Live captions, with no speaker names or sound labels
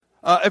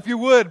If you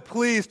would,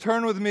 please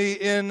turn with me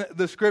in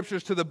the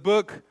scriptures to the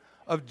book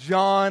of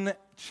John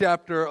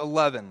chapter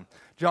 11.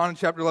 John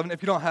chapter 11.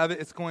 If you don't have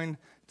it, it's going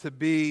to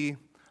be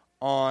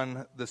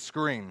on the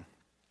screen.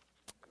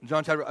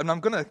 John chapter, and I'm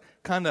going to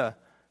kind of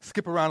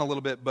skip around a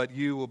little bit, but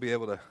you will be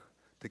able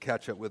to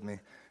catch up with me.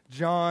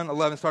 John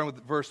 11, starting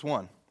with verse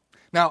 1.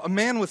 Now, a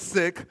man was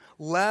sick,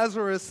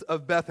 Lazarus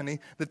of Bethany,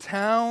 the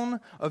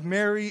town of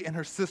Mary and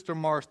her sister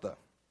Martha.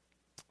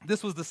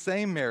 This was the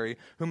same Mary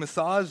who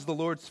massaged the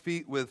Lord's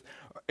feet with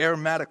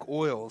aromatic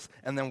oils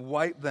and then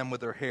wiped them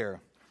with her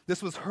hair.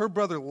 This was her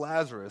brother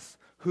Lazarus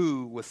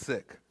who was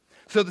sick.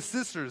 So the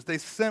sisters, they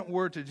sent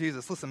word to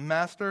Jesus, "Listen,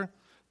 Master,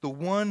 the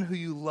one who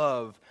you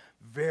love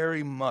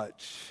very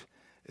much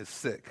is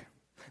sick."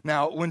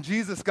 Now, when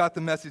Jesus got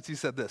the message, he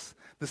said this,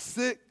 the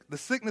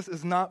sickness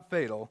is not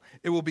fatal.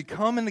 It will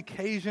become an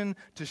occasion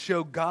to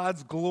show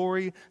God's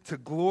glory, to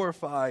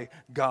glorify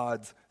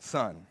God's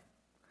Son.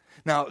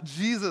 Now,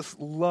 Jesus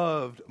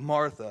loved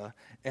Martha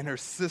and her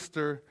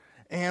sister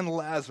and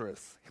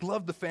Lazarus. He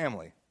loved the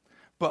family.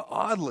 But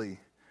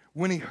oddly,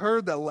 when he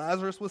heard that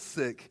Lazarus was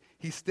sick,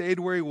 he stayed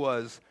where he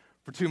was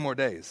for 2 more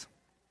days.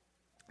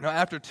 Now,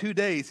 after 2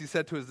 days, he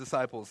said to his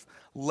disciples,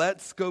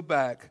 "Let's go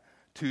back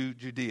to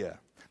Judea."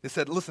 They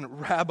said, "Listen,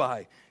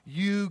 Rabbi,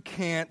 you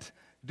can't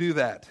do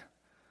that."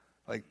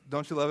 Like,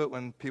 don't you love it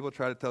when people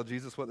try to tell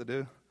Jesus what to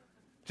do?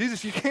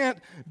 Jesus, you can't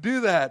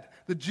do that.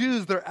 The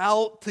Jews, they're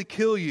out to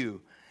kill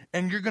you.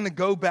 And you're going to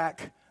go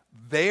back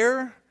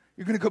there?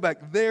 You're going to go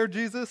back there,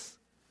 Jesus?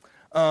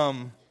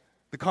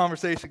 The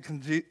conversation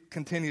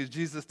continues.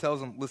 Jesus tells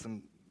them,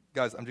 "Listen,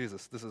 guys, I'm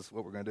Jesus. This is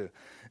what we're going to do."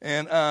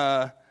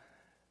 And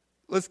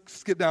let's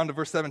skip down to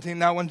verse 17.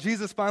 Now, when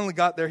Jesus finally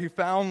got there, he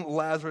found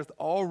Lazarus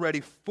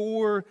already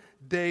 4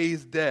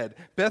 days dead.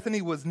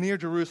 Bethany was near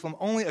Jerusalem,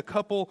 only a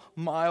couple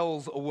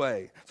miles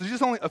away. So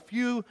just only a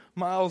few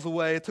miles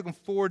away. It took him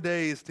 4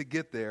 days to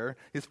get there.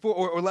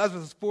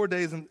 Lazarus is 4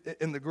 days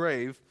in the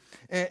grave.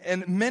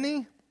 And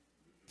many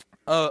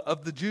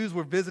of the Jews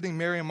were visiting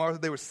Mary and Martha.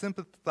 They were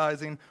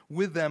sympathizing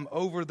with them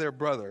over their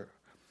brother.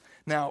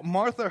 Now,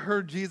 Martha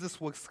heard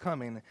Jesus was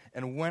coming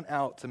and went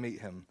out to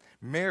meet him.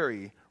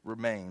 Mary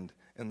remained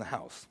in the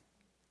house.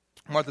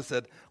 Martha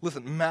said,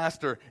 "Listen,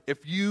 Master,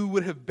 if you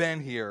would have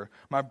been here,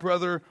 my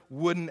brother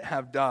wouldn't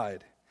have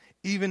died.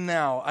 Even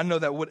now, I know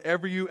that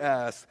whatever you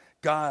ask,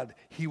 God,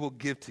 he will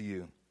give to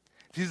you."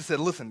 Jesus said,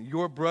 "Listen,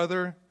 your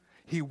brother,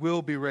 he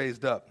will be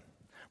raised up."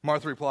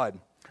 Martha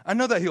replied, "I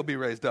know that he'll be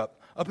raised up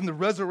in the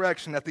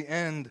resurrection at the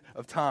end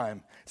of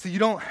time. So you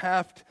don't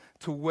have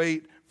to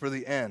wait for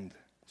the end,"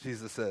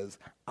 Jesus says.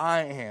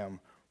 "I am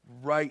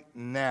right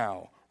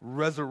now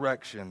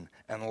resurrection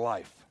and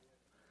life.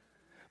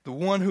 The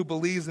one who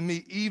believes in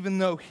me, even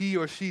though he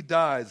or she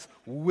dies,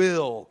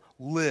 will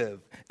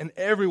live. And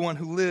everyone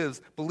who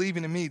lives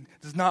believing in me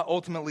does not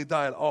ultimately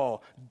die at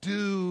all."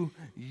 Do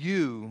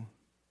you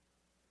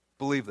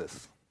believe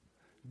this?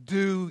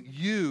 Do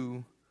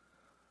you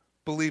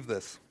believe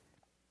this?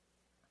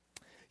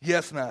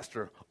 "Yes,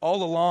 Master.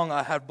 All along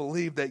I have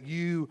believed that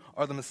you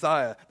are the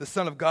Messiah, the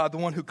Son of God, the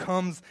one who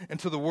comes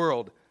into the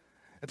world."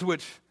 And to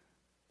which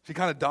she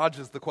kind of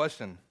dodges the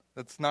question.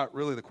 That's not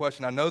really the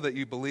question. "I know that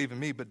you believe in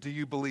me, but do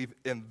you believe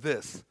in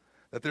this?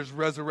 That there's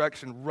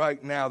resurrection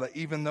right now, that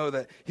even though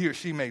that he or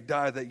she may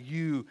die, that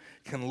you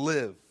can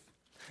live."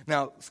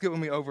 Now, skip with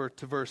me over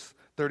to verse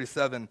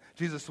 37.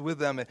 Jesus with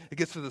them, it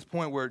gets to this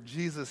point where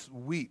Jesus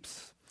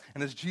weeps.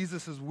 And as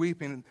Jesus is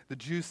weeping, the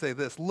Jews say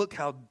this, "Look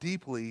how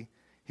deeply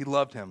he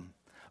loved him."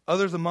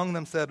 Others among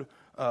them said,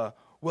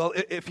 "Well,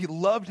 if he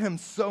loved him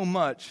so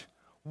much,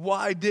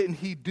 why didn't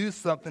he do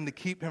something to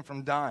keep him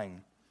from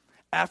dying?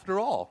 After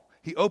all,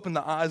 he opened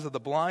the eyes of the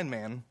blind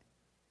man."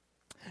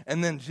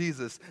 And then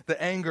Jesus,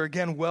 the anger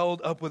again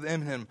welled up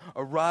within him,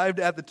 arrived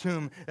at the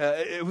tomb.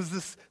 It was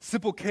this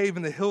simple cave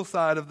in the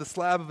hillside of the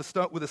slab of a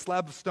stone, with a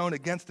slab of stone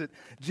against it.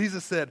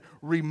 Jesus said,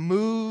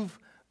 "Remove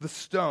the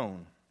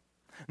stone."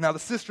 Now the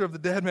sister of the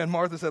dead man,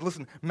 Martha, said,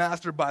 "Listen,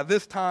 Master, by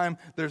this time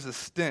there's a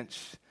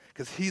stench,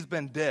 because he's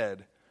been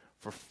dead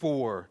for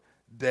 4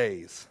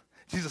 days."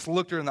 Jesus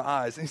looked her in the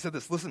eyes and he said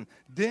this, "Listen,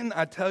 didn't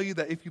I tell you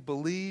that if you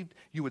believed,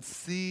 you would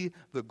see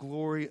the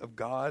glory of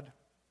God?"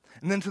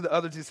 And then to the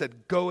others he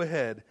said, "Go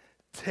ahead,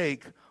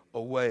 take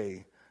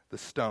away the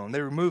stone."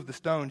 They removed the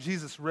stone.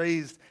 Jesus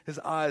raised his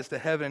eyes to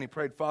heaven and he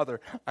prayed, "Father,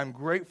 I'm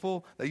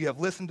grateful that you have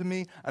listened to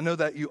me. I know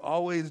that you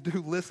always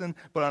do listen,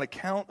 but on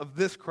account of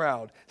this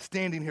crowd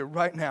standing here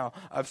right now,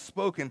 I've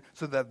spoken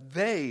so that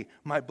they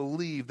might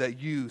believe that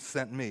you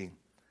sent me."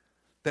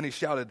 Then he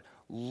shouted,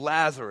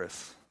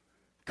 "Lazarus,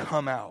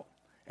 come out."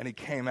 And he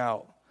came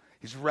out.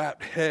 He's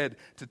wrapped head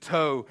to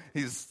toe.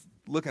 He's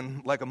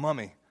looking like a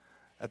mummy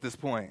at this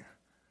point.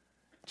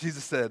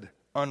 Jesus said,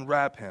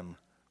 "Unwrap him,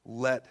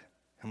 let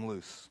him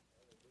loose."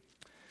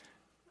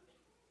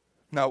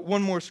 Now,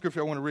 one more scripture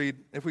I want to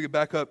read. If we could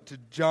back up to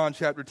John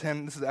chapter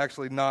 10. This is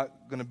actually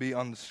not going to be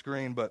on the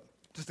screen, but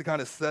just to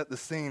kind of set the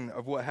scene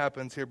of what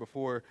happens here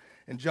before.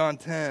 In John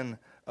 10,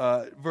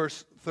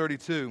 verse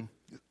 32,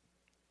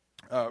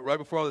 right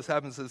before all this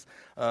happens, it says,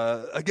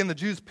 again, the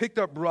Jews picked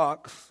up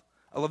rocks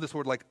I love this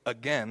word, like,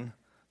 again.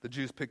 The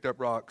Jews picked up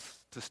rocks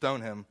to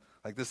stone him.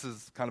 Like, this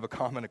is kind of a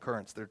common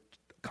occurrence. They're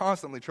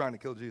constantly trying to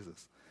kill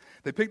Jesus.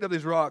 They picked up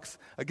these rocks,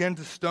 again,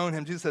 to stone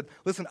him. Jesus said,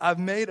 listen, I've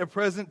made a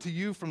present to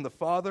you from the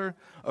Father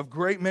of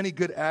great many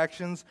good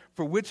actions.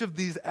 For which of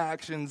these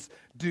actions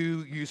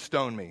do you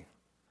stone me?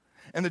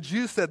 And the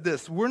Jews said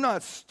this, we're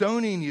not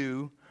stoning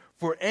you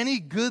for any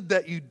good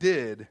that you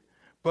did,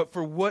 but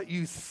for what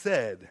you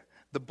said,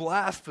 the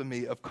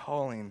blasphemy of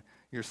calling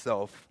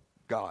yourself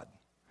God.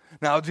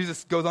 Now,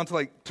 Jesus goes on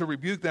to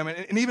rebuke them,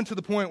 and even to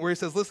the point where he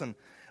says, listen,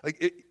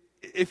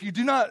 if you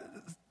do not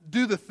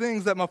do the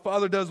things that my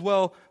Father does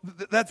well,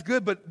 that's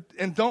good,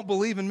 and don't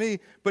believe in me.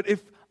 But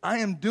if I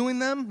am doing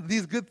them,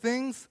 these good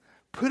things,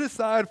 put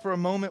aside for a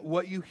moment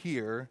what you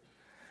hear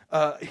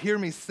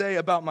me say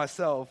about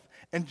myself,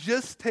 and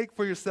just take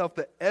for yourself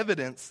the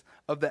evidence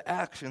of the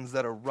actions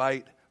that are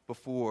right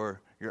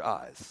before your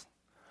eyes.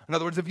 In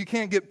other words, if you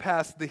can't get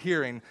past the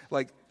hearing,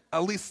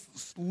 at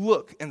least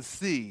look and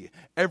see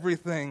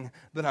everything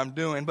that I'm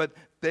doing. But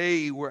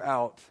they were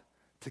out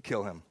to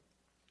kill him.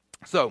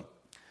 So,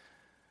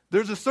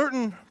 there's a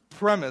certain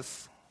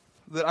premise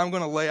that I'm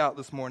going to lay out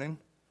this morning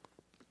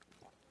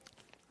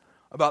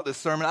about this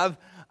sermon.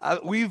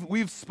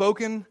 We've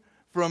spoken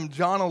from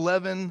John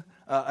 11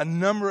 a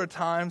number of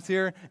times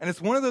here, and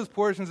it's one of those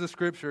portions of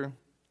Scripture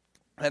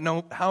that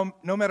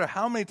no matter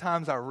how many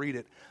times I read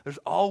it, there's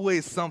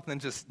always something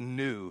just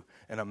new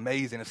and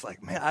amazing. It's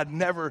like, man, I'd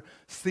never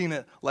seen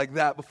it like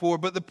that before.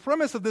 But the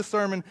premise of this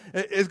sermon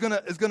is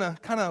gonna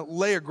kind of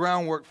lay a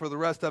groundwork for the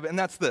rest of it, and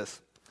that's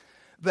this: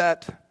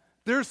 that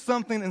there's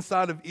something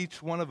inside of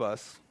each one of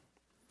us,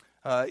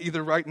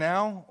 either right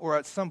now or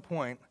at some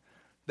point,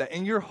 that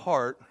in your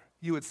heart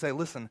you would say,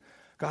 listen,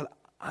 God,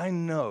 I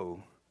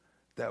know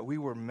that we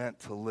were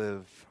meant to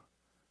live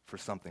for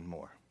something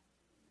more.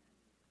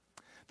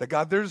 That,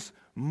 God, there's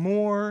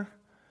more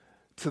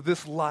to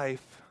this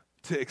life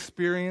to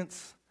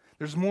experience.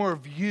 There's more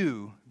of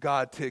you,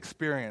 God, to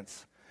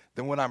experience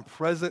than what I'm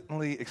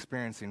presently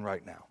experiencing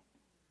right now.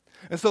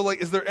 And so,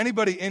 is there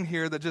anybody in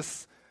here that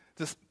just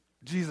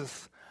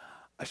Jesus,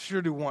 I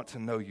sure do want to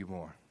know you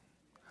more.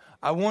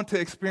 I want to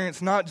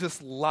experience not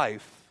just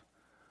life,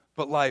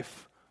 but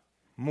life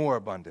more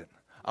abundant.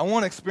 I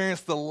want to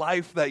experience the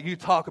life that you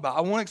talk about.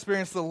 I want to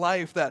experience the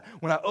life that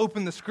when I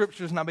open the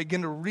Scriptures and I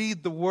begin to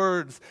read the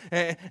words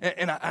and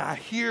I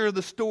hear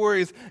the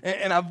stories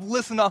and I've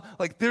listened to,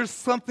 there's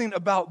something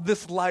about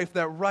this life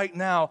that right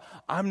now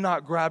I'm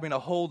not grabbing a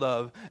hold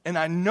of, and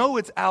I know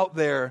it's out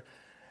there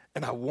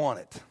and I want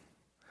it.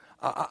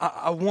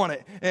 I want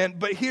it.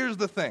 But here's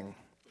the thing.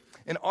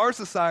 In our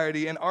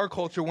society, in our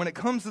culture, when it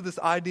comes to this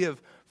idea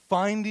of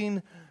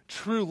finding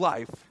true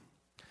life,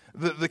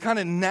 the kind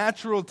of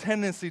natural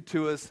tendency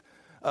to us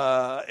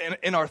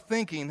in our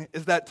thinking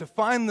is that to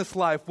find this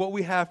life, what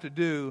we have to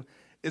do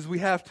is we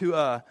have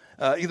to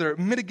either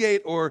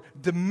mitigate or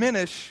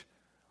diminish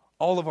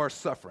all of our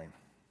suffering.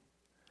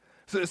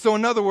 So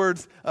in other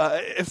words,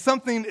 if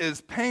something is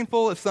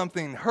painful, if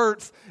something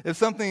hurts, if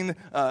something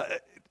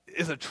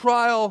is a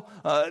trial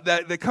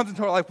that comes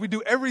into our life, we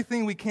do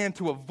everything we can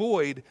to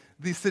avoid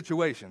these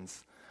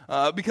situations.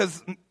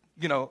 Because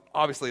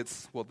obviously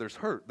there's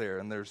hurt there,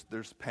 and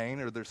there's pain,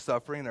 or there's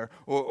suffering,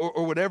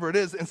 or whatever it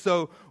is. And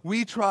so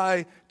we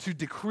try to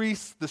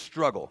decrease the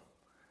struggle.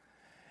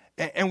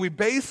 And we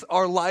base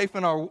our life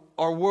and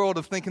our world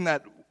of thinking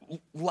that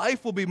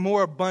life will be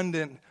more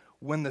abundant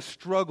when the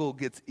struggle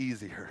gets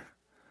easier.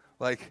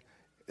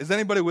 Is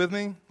anybody with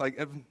me?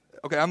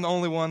 Okay, I'm the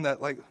only one that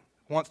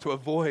wants to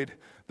avoid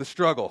the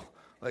struggle.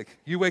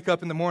 You wake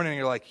up in the morning and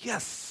you're like,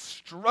 yes,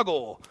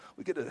 struggle.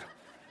 We get to,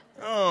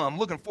 I'm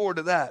looking forward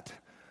to that.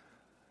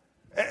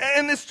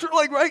 And it's true,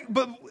 right?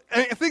 But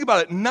think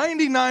about it.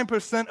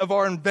 99% of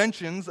our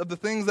inventions, of the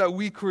things that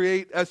we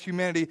create as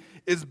humanity,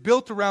 is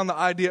built around the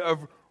idea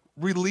of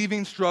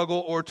relieving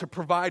struggle or to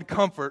provide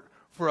comfort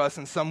for us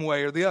in some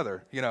way or the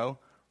other.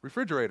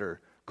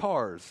 Refrigerator,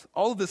 cars,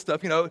 all of this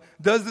stuff,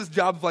 does this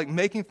job of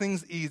making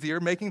things easier,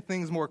 making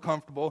things more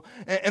comfortable.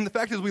 And the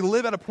fact is, we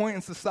live at a point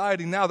in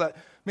society now that,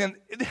 man,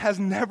 it has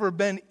never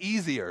been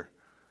easier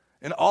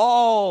in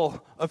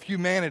all of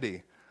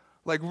humanity.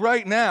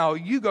 Right now,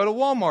 you go to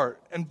Walmart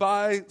and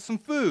buy some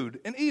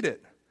food and eat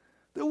it.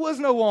 There was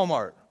no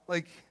Walmart.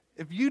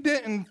 If you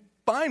didn't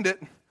find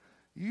it,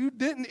 you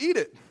didn't eat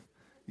it.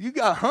 You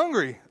got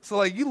hungry.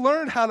 So, you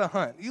learned how to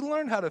hunt. You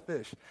learned how to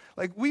fish.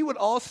 We would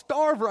all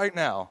starve right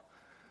now.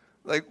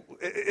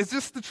 It's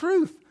just the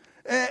truth.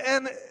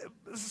 And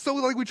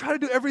so, we try to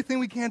do everything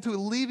we can to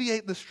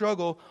alleviate the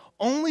struggle,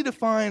 only to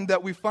find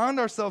that we find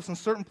ourselves in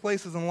certain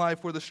places in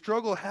life where the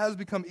struggle has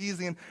become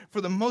easy, and for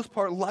the most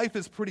part, life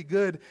is pretty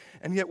good,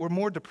 and yet we're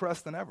more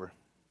depressed than ever.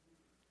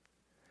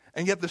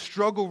 And yet the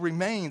struggle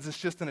remains, it's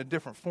just in a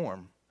different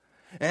form.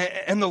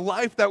 And the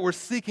life that we're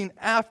seeking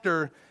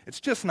after, it's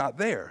just not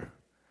there.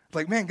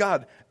 It's man,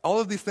 God, all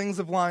of these things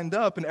have lined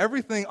up, and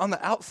everything on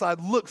the outside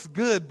looks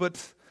good,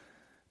 but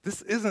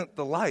this isn't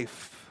the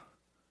life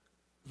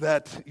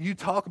that you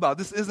talk about.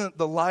 This isn't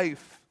the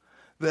life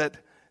that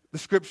the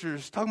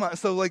Scriptures talk about.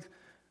 So,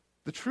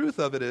 the truth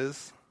of it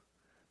is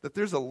that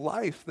there's a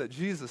life that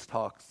Jesus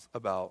talks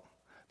about,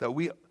 that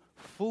we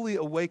fully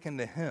awaken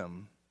to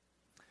him,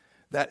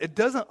 that it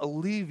doesn't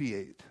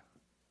alleviate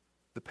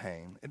the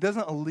pain. It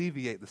doesn't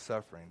alleviate the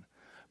suffering.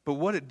 But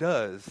what it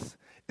does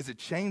is it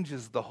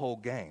changes the whole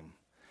game.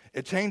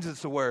 It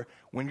changes to where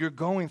when you're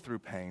going through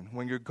pain,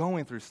 when you're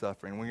going through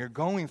suffering, when you're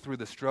going through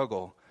the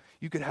struggle,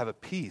 you could have a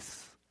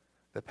peace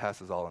that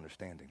passes all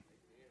understanding.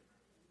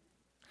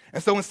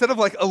 And so instead of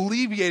like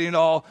alleviating it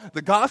all,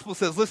 the gospel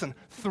says, listen,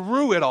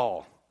 through it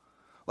all,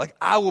 like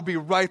I will be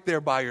right there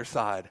by your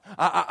side.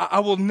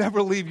 I will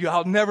never leave you.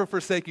 I'll never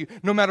forsake you.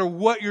 No matter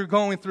what you're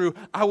going through,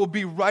 I will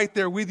be right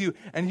there with you.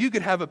 And you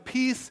could have a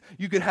peace.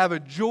 You could have a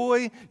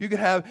joy. You could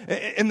have,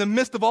 in the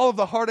midst of all of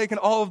the heartache and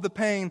all of the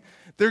pain,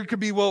 there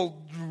could be,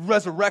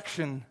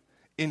 resurrection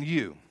in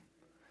you.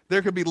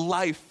 There could be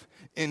life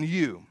in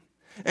you.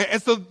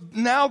 And so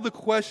now the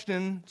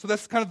question, so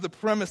that's kind of the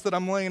premise that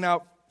I'm laying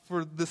out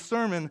for this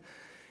sermon.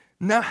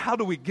 Now, how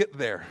do we get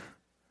there?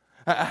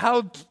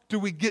 How do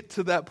we get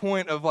to that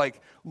point of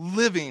like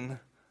living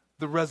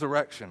the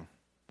resurrection?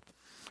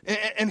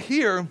 And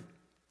here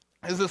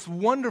is this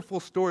wonderful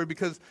story,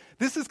 because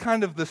this is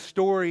kind of the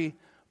story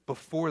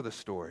before the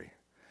story.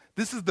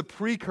 This is the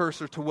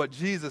precursor to what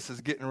Jesus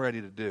is getting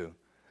ready to do.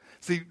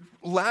 See,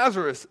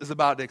 Lazarus is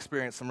about to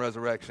experience some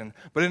resurrection,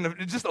 but in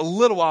just a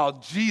little while,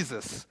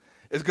 Jesus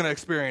is going to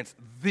experience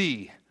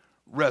the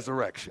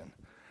resurrection.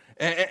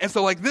 And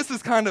so like this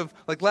is kind of,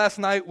 like last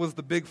night was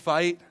the big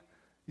fight,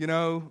 you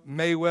know,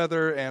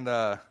 Mayweather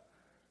and,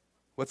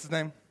 what's his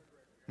name?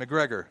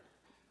 McGregor.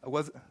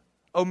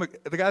 The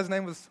guy's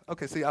name was,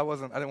 okay, see, I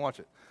didn't watch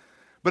it.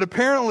 But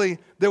apparently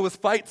there was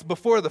fights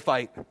before the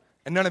fight,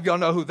 and none of y'all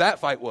know who that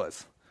fight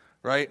was,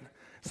 right?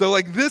 So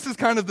like this is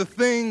kind of the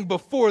thing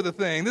before the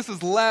thing. This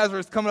is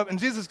Lazarus coming up, and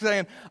Jesus is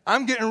saying,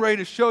 I'm getting ready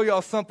to show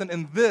y'all something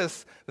in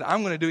this that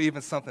I'm going to do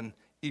even something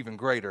even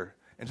greater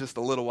in just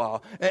a little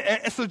while.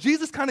 And so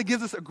Jesus kind of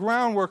gives us a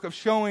groundwork of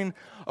showing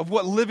of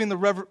what living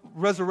the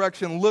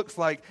resurrection looks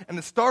like. And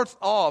it starts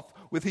off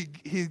with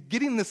he's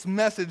getting this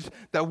message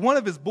that one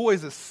of his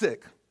boys is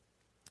sick.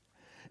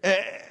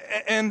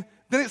 And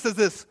then it says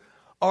this,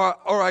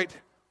 all right,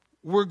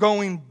 we're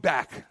going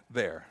back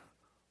there.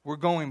 We're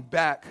going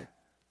back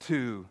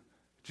to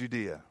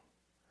Judea.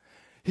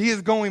 He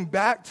is going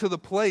back to the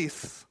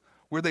place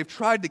where they've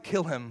tried to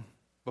kill him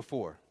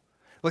before.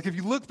 Like if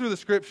you look through the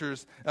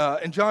scriptures,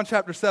 in John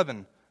chapter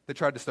 7, they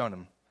tried to stone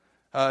him.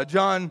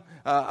 John,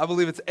 I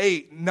believe it's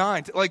 8,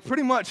 9, like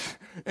pretty much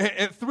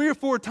 3 or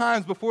 4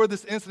 times before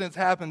this incident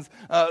happens,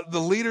 the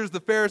leaders, the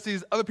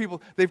Pharisees, other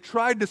people, they've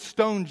tried to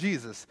stone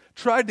Jesus,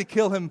 tried to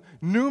kill him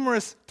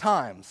numerous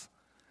times.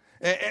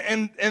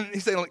 And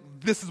he's saying, like,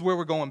 this is where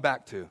we're going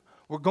back to.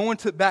 We're going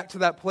back to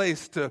that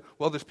place to,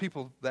 there's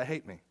people that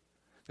hate me.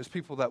 There's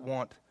people that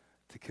want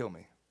to kill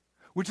me.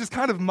 Which is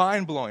kind of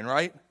mind-blowing,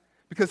 right?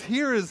 Because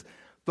here is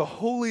the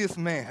holiest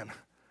man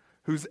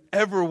who's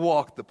ever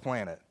walked the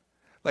planet.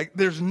 Like,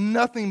 there's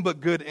nothing but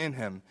good in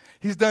him.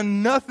 He's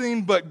done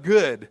nothing but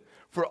good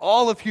for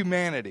all of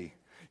humanity.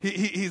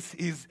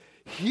 He's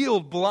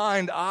healed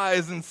blind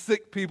eyes and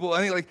sick people.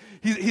 And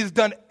he's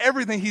done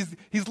everything.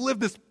 He's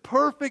lived this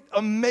perfect,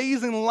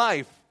 amazing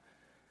life.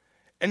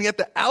 And yet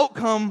the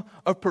outcome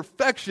of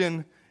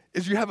perfection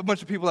is you have a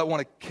bunch of people that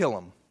want to kill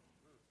him.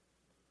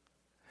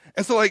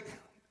 And so, like,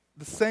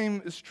 the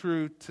same is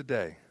true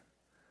today.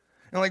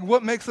 And like,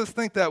 what makes us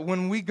think that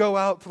when we go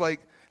out to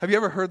like, have you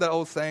ever heard that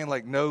old saying,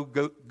 like, no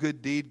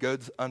good deed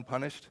goes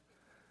unpunished?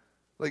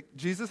 Like,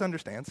 Jesus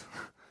understands.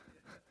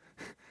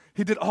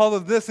 He did all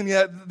of this, and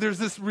yet there's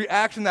this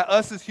reaction that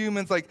us as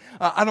humans, like,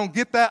 I don't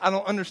get that, I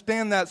don't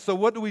understand that, so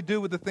what do we do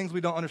with the things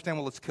we don't understand?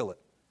 Well, let's kill it.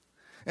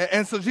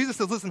 And so Jesus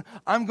says, listen,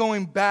 I'm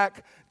going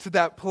back to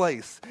that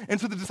place. And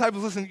to the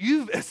disciples, listen,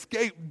 you've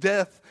escaped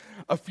death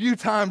a few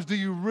times. Do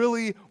you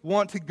really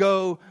want to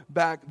go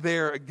back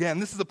there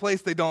again? This is a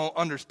place they don't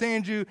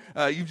understand you.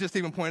 You've just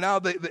even pointed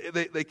out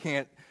they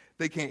can't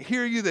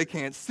hear you. They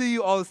can't see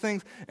you, all these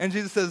things. And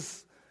Jesus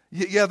says,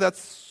 yeah,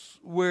 that's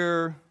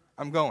where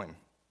I'm going.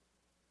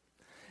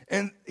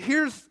 And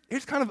here's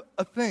kind of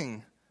a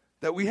thing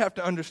that we have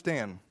to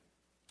understand.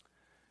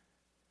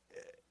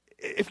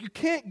 If you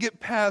can't get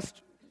past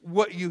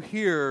what you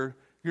hear,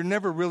 you're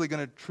never really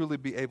going to truly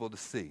be able to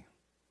see.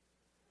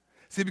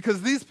 See,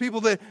 because these people,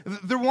 they're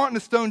wanting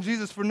to stone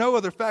Jesus for no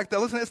other fact that,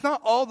 listen, it's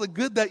not all the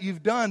good that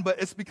you've done, but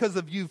it's because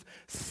of you've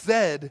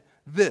said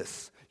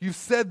this. You've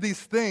said these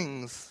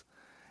things.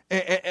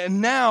 And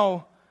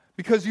now,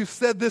 because you've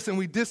said this and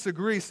we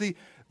disagree, see,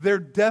 their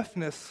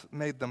deafness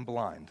made them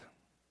blind.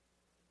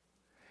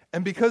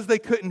 And because they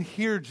couldn't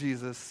hear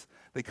Jesus,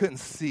 they couldn't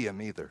see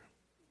him either.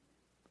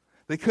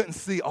 They couldn't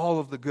see all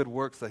of the good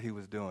works that he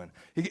was doing.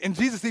 And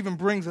Jesus even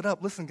brings it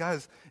up. Listen,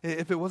 guys,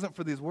 if it wasn't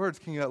for these words,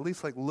 can you at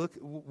least like look,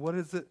 what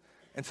is it?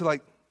 And so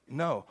like,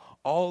 no,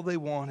 all they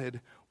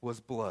wanted was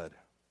blood.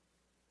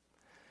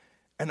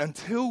 And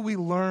until we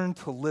learn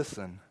to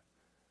listen,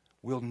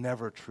 we'll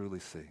never truly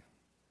see.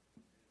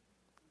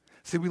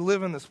 See, we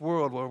live in this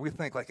world where we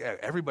think like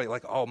everybody,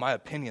 like, oh, my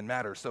opinion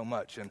matters so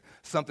much, and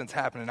something's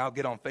happening, and I'll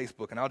get on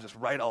Facebook, and I'll just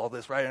write all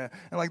this, right? And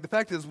like the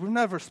fact is, we've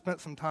never spent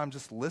some time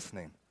just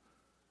listening.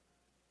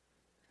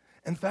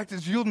 And the fact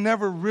is, you'll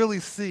never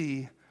really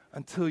see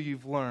until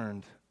you've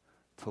learned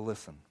to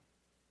listen.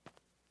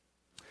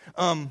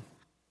 I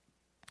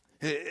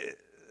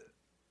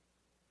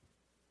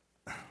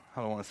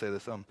don't want to say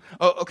this.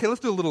 Okay, let's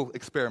do a little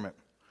experiment.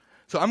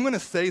 So I'm going to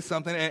say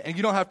something, and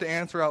you don't have to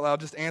answer out loud,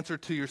 just answer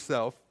to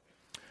yourself.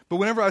 But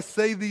whenever I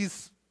say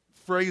these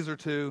phrase or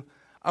two,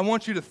 I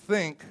want you to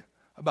think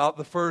about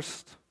the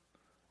first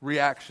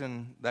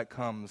reaction that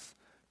comes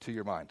to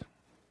your mind.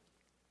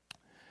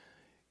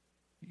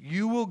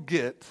 You will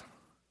get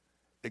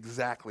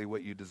exactly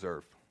what you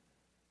deserve.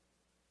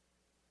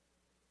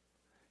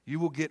 You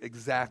will get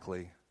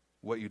exactly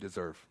what you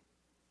deserve.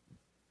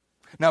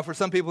 Now, for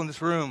some people in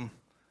this room,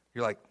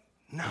 you're like,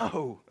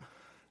 no.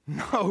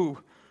 And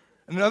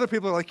then other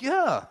people are like,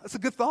 yeah, that's a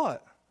good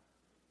thought.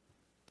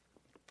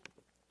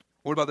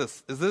 What about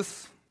this? Is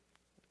this,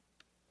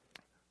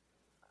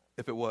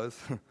 if it was,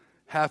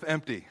 half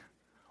empty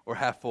or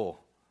half full?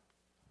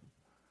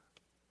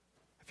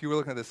 If you were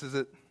looking at this, is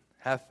it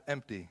half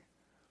empty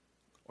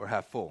or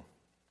half full?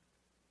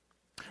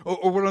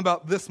 Or what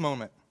about this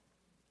moment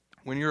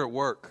when you're at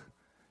work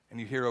and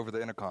you hear over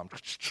the intercom,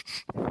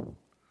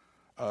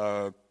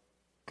 could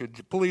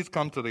you please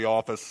come to the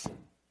office?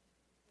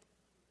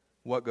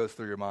 What goes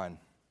through your mind?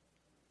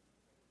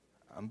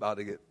 I'm about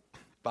to get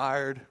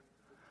fired.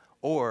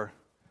 Or,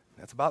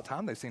 it's about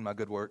time they've seen my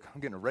good work. I'm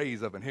getting a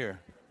raise up in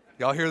here.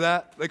 Y'all hear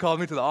that? They called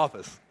me to the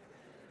office.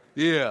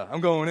 Yeah,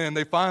 I'm going in.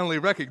 They finally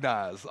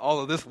recognize all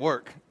of this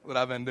work that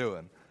I've been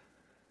doing.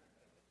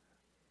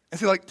 And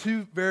see, like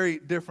two very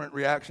different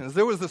reactions.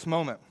 There was this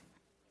moment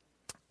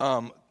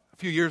a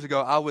few years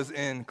ago. I was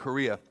in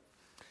Korea,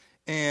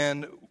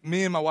 and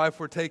me and my wife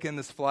were taking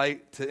this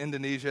flight to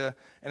Indonesia,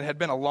 and it had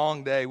been a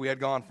long day. We had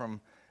gone from,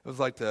 it was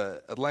like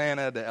to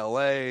Atlanta to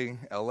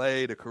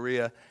LA to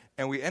Korea,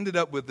 and we ended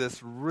up with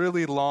this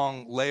really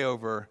long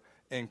layover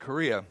in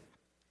Korea.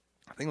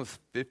 I think it was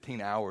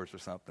 15 hours or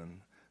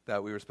something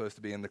that we were supposed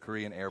to be in the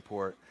Korean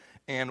airport.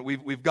 And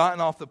we've gotten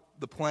off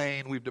the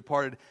plane, we've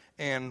departed,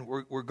 and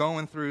we're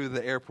going through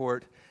the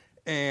airport,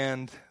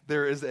 and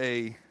there is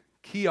a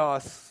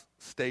kiosk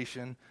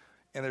station,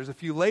 and there's a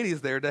few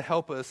ladies there to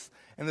help us.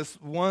 And this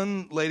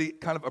one lady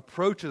kind of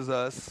approaches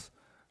us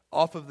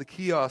off of the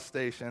kiosk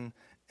station,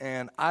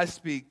 and I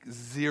speak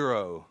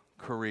zero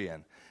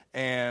Korean.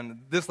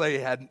 And this lady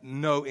had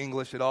no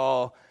English at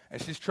all,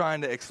 and she's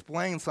trying to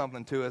explain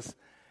something to us,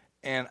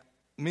 and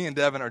me and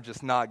Devin are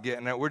just not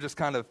getting it. We're just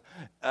kind of,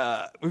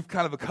 we've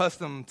kind of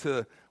accustomed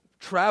to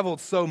traveled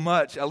so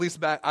much, at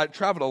least I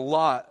traveled a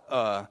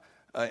lot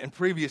in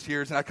previous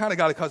years, and I kind of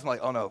got accustomed,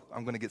 like, oh no,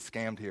 I'm going to get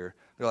scammed here.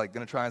 They're like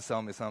going to try and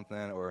sell me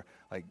something, or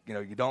like, you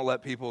know, you don't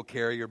let people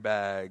carry your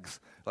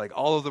bags. Like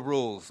all of the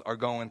rules are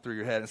going through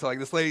your head. And so like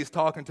this lady's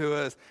talking to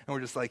us, and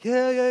we're just like,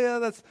 yeah,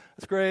 that's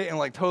great, and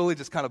like totally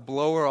just kind of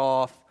blow her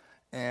off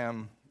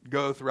and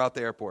go throughout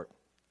the airport.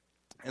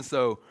 And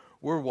so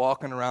we're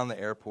walking around the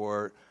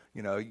airport.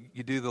 You know,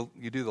 you do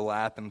the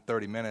lap in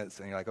 30 minutes,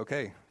 and you're like,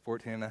 okay,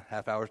 14 and a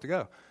half hours to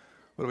go.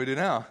 What do we do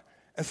now?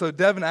 And so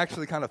Devin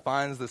actually kind of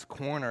finds this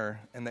corner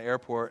in the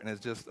airport and is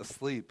just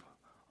asleep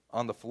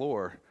on the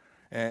floor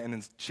and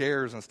in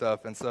chairs and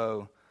stuff. And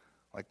so,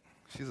 like,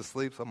 she's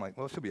asleep, so I'm like,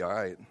 well, she'll be all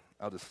right.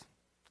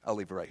 I'll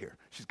leave her right here.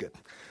 She's good.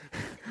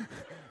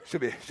 she'll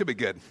be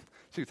good.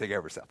 She can take care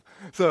of herself.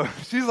 So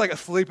she's like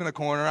asleep in the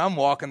corner. I'm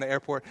walking the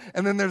airport,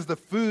 and then there's the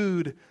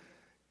food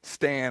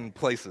stand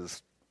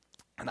places,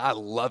 and I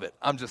love it.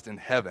 I'm just in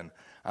heaven.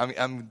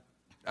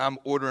 I'm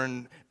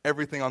ordering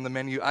everything on the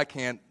menu.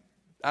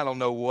 I don't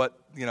know what,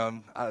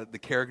 the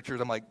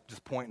caricatures. I'm like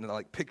just pointing to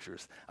like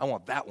pictures. I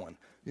want that one,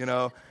 and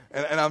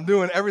I'm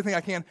doing everything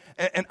I can.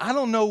 And I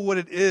don't know what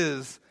it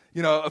is.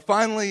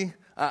 Finally,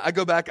 I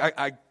go back.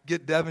 I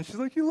get Devin. She's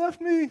like, you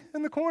left me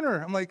in the corner.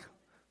 I'm like,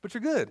 but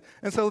you're good.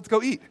 And so let's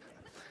go eat.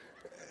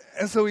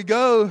 And so we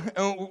go,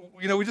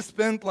 and, we just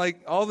spent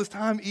like all this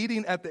time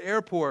eating at the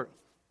airport.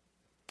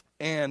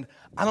 And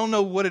I don't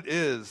know what it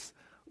is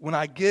when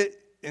I get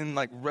in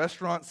like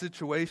restaurant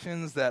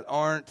situations that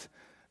aren't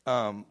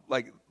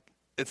like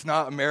it's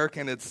not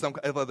American. It's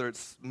whether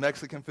it's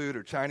Mexican food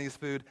or Chinese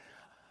food.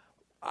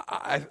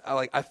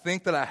 I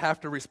think that I have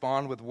to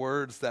respond with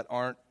words that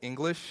aren't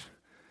English.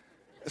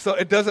 So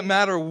it doesn't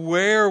matter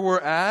where we're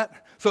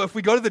at. So if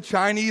we go to the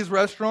Chinese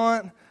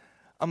restaurant,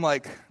 I'm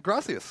like,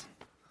 gracias.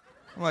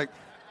 I'm like,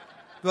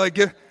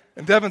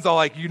 and Devin's all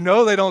like,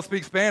 they don't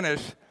speak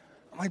Spanish.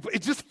 I'm like, but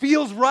it just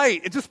feels right.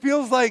 It just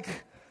feels like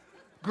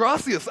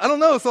gracias. I don't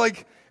know. So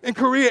like in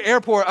Korea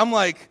airport, I'm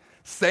like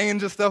saying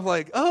just stuff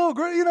like, oh,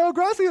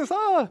 gracias,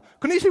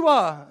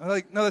 konnichiwa. I'm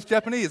like, no, that's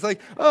Japanese. Like,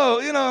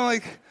 oh,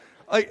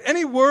 like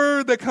any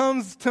word that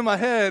comes to my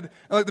head,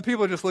 and like the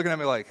people are just looking at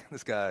me like,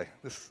 this guy.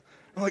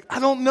 I'm like, I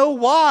don't know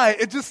why.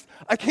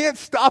 I can't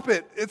stop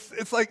it.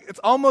 It's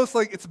almost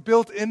like it's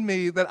built in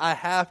me that I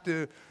have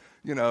to,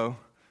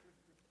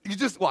 You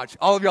just watch.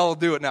 All of y'all will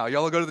do it now.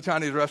 Y'all will go to the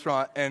Chinese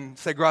restaurant and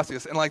say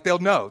gracias, and like they'll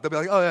know. They'll be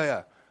like, oh,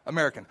 yeah,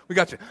 American. We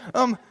got you.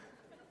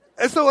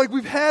 And so like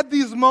we've had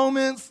these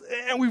moments,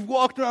 and we've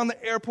walked around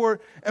the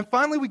airport, and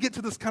finally we get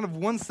to this kind of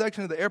one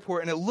section of the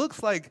airport, and it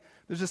looks like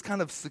there's this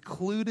kind of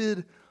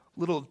secluded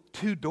little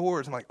two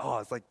doors. I'm like, oh,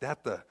 it's like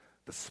that the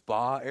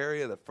spa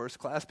area that first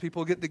class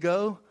people get to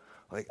go?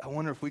 Like, I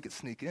wonder if we could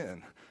sneak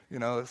in.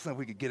 Let's see if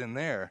we could get in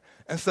there.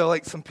 And so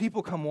like some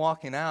people come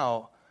walking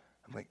out.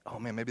 I'm like, oh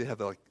man, maybe they have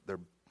their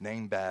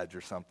name badge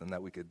or something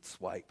that we could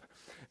swipe.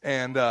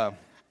 And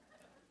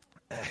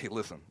hey,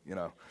 listen,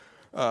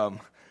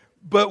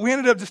 but we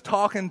ended up just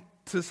talking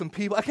to some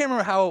people. I can't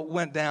remember how it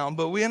went down,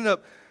 but we ended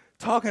up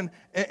talking,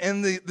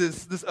 and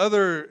this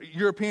other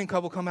European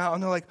couple come out,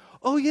 and they're like,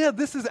 oh yeah,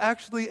 this is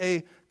actually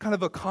a kind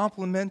of a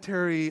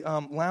complimentary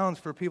lounge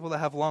for people that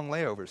have long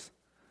layovers.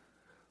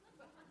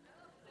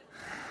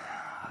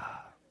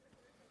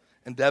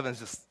 And Devin's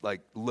just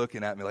like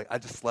looking at me like I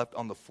just slept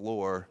on the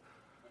floor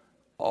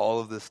all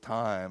of this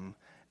time,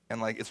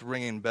 and like it's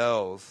ringing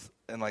bells,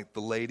 and like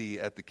the lady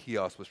at the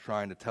kiosk was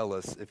trying to tell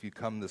us, if you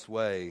come this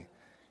way,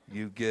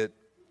 you get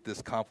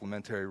this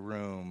complimentary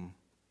room.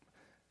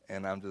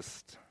 And I'm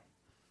just,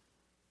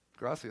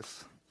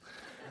 gracias.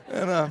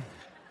 And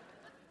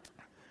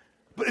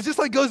but it just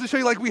like goes to show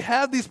you, like we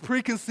have these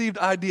preconceived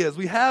ideas,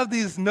 we have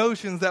these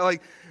notions that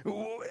like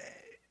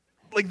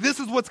this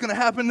is what's going to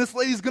happen. This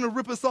lady's going to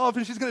rip us off,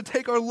 and she's going to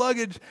take our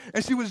luggage,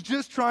 and she was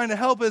just trying to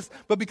help us.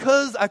 But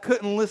because I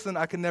couldn't listen,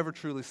 I could never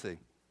truly see.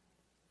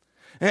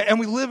 And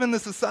we live in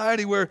this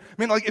society where,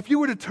 like if you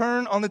were to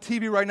turn on the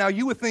TV right now,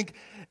 you would think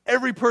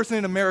every person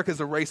in America is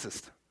a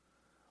racist.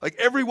 Like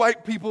every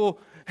white people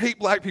hate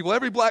black people.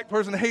 Every black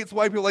person hates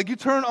white people. Like you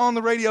turn on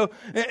the radio,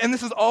 and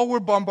this is all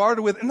we're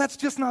bombarded with, and that's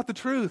just not the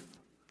truth.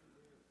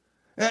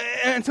 And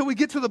until we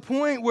get to the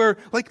point where,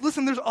 like,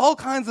 listen, there's all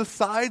kinds of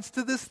sides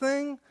to this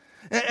thing.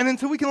 And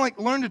until we can like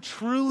learn to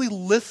truly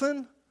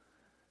listen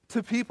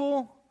to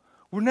people,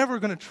 we're never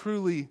going to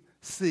truly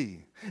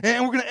see.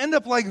 And we're going to end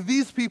up like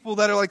these people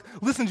that are like,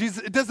 listen,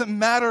 Jesus, it doesn't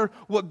matter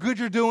what good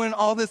you're doing,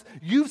 all this.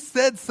 You've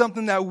said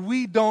something that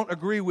we don't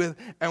agree with,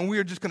 and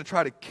we're just going to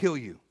try to kill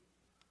you.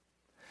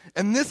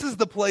 And this is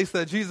the place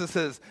that Jesus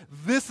says,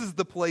 this is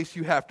the place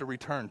you have to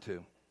return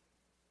to.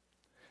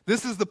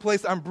 This is the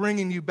place I'm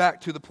bringing you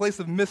back to, the place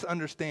of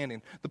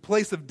misunderstanding, the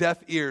place of deaf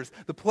ears,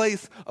 the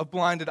place of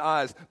blinded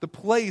eyes, the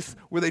place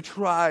where they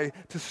try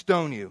to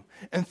stone you.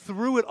 And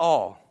through it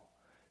all,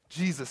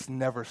 Jesus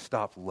never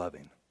stopped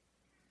loving.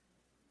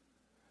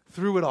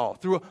 Through it all,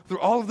 through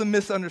all of the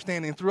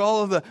misunderstanding, through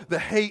all of the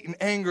hate and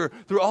anger,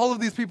 through all of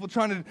these people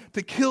trying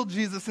to kill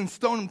Jesus and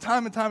stone him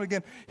time and time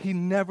again, he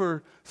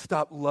never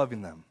stopped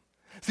loving them.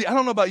 See, I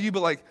don't know about you,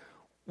 but like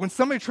when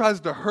somebody tries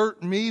to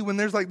hurt me, when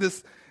there's like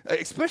this,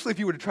 especially if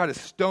you were to try to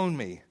stone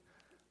me,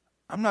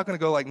 I'm not going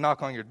to go like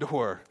knock on your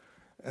door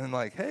and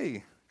like,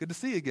 hey, good to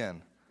see you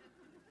again.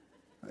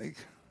 Like,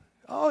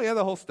 oh yeah,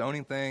 the whole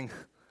stoning thing,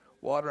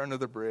 water under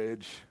the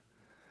bridge.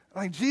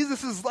 Like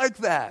Jesus is like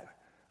that.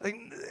 Like,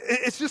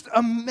 it's just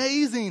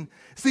amazing.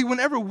 See,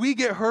 whenever we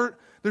get hurt,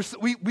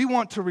 we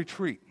want to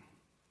retreat.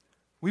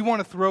 We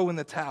want to throw in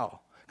the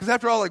towel. Because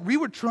after all, like we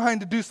were trying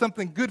to do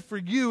something good for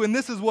you, and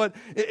this is what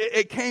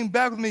it came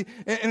back with me,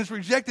 and it's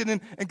rejected. And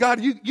God,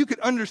 you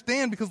could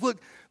understand because look,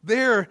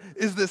 there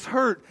is this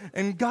hurt,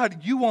 and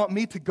God, you want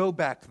me to go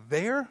back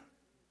there?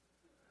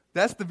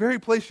 That's the very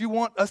place you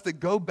want us to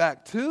go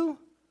back to?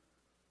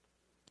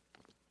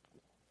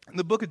 In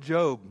the book of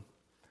Job,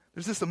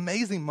 there's this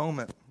amazing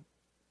moment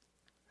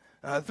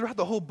throughout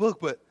the whole book,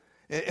 but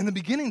in the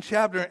beginning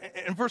chapter,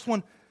 in verse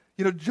 1,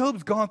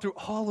 Job's gone through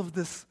all of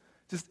this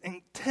just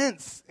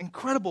intense,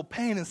 incredible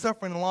pain and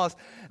suffering and loss.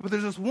 But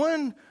there's this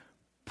one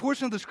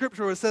portion of the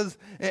scripture where it says,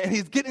 and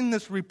he's getting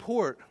this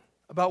report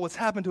about what's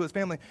happened to his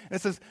family, and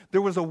it says,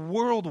 there was a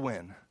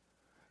whirlwind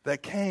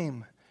that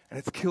came, and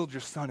it's killed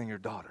your son and your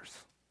daughters.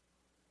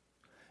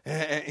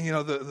 And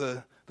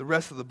the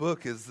rest of the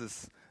book is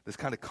this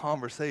kind of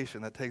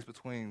conversation that takes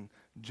between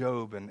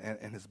Job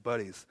and his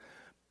buddies.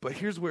 But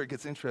here's where it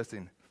gets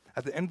interesting.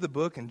 At the end of the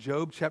book, in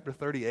Job chapter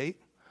 38,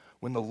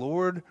 when the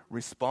Lord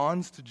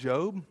responds to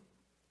Job,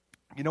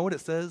 you know what it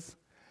says?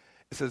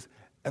 It says,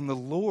 and the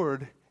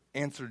Lord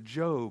answered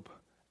Job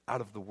out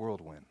of the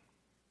whirlwind.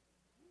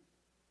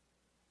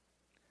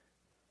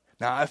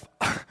 Now,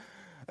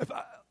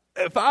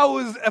 if I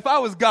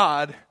was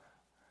God,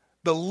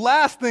 the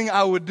last thing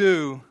I would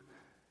do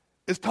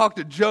is talk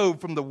to Job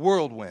from the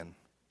whirlwind.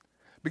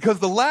 Because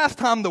the last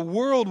time the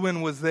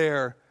whirlwind was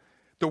there,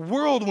 the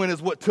whirlwind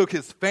is what took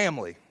his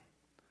family.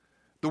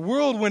 The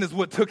whirlwind is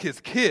what took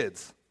his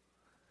kids.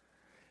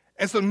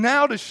 And so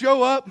now to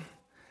show up,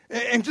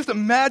 and just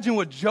imagine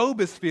what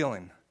Job is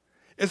feeling.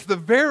 It's the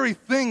very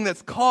thing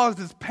that's caused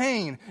his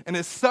pain and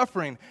his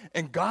suffering,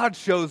 and God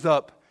shows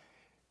up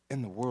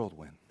in the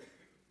whirlwind.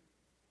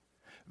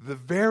 The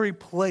very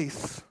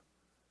place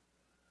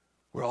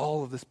where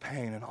all of this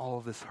pain and all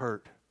of this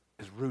hurt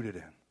is rooted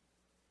in.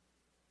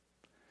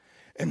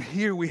 And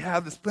here we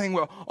have this thing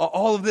where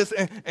all of this,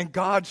 and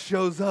God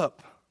shows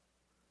up.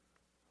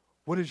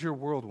 What is your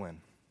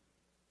whirlwind?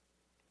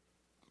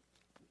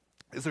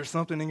 Is there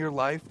something in your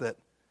life that,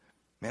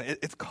 man,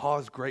 it's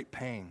caused great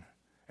pain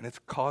and it's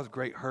caused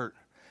great hurt,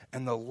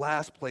 and the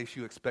last place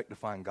you expect to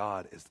find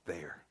God is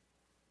there?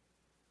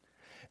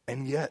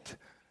 And yet,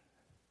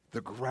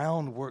 the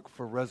groundwork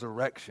for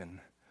resurrection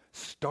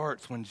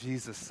starts when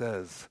Jesus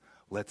says,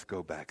 let's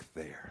go back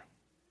there.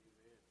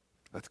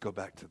 Let's go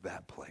back to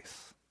that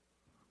place.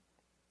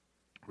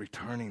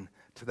 Returning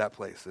to that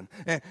place.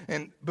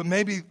 But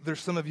maybe there's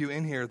some of you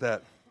in here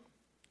that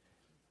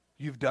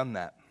you've done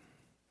that.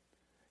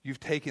 You've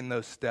taken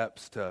those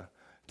steps to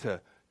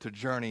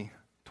journey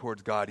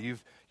towards God.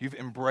 You've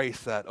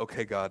embraced that,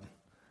 okay, God,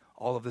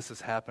 all of this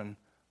has happened.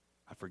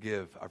 I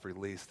forgive, I've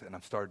released, and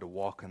I've started to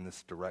walk in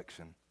this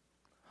direction.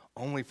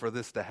 Only for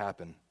this to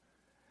happen,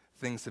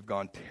 things have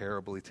gone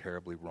terribly,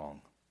 terribly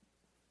wrong.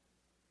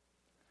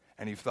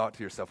 And you've thought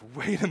to yourself,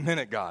 wait a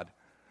minute, God.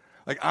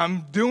 Like,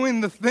 I'm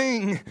doing the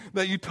thing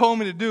that you told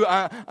me to do.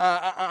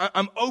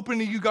 I'm open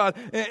to you, God,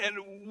 and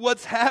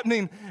what's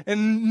happening?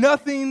 And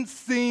nothing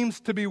seems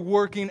to be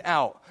working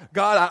out.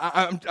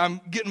 God,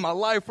 I'm getting my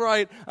life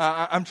right.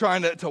 I'm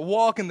trying to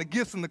walk in the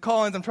gifts and the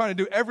callings. I'm trying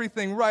to do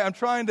everything right. I'm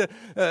trying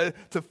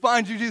to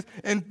find you, Jesus,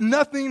 and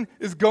nothing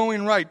is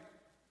going right.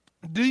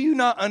 Do you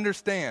not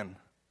understand?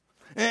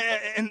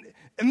 And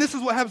this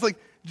is what happens. Like,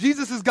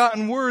 Jesus has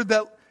gotten word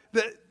that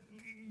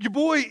your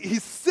boy,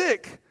 he's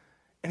sick.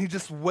 And he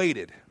just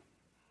waited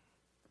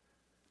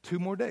 2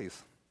 more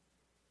days.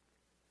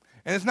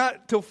 And it's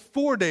not till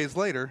 4 days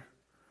later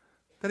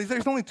that he's there.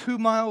 He's only 2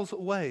 miles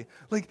away.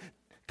 Like,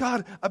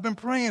 God, I've been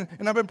praying,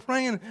 and I've been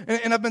praying,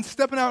 and I've been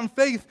stepping out in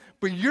faith,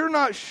 but you're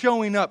not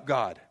showing up,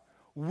 God.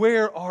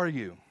 Where are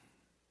you?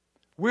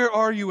 Where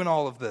are you in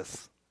all of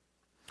this?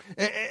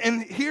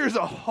 And here's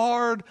a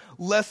hard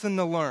lesson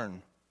to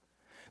learn.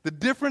 The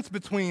difference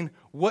between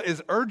what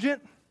is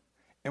urgent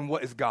and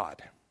what is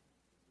God.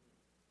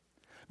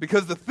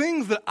 Because the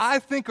things that I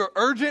think are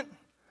urgent,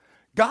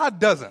 God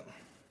doesn't.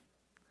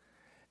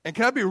 And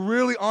can I be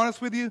really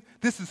honest with you?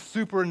 This is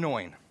super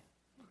annoying.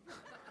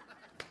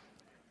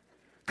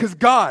 Because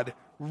God,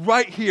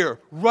 right here,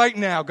 right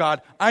now,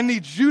 God, I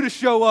need you to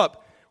show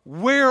up.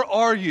 Where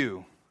are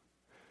you?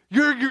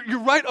 You're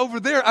right over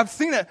there. I've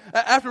seen it.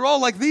 After all,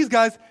 like these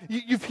guys,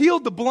 you've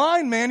healed the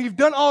blind man. You've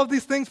done all of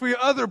these things for your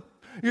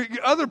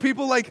other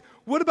people. Like,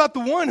 what about the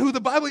one who the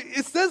Bible,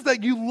 it says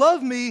that you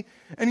love me,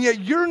 and yet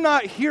you're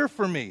not here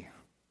for me.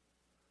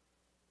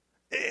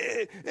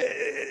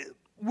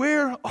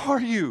 Where are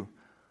you?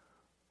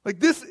 Like,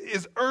 this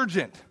is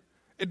urgent.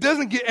 It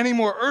doesn't get any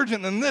more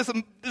urgent than this.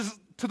 This is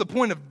to the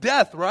point of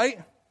death,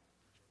 right?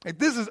 Like,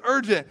 this is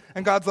urgent.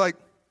 And God's like,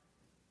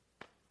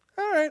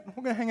 all right,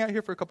 we're going to hang out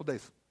here for a couple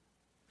days.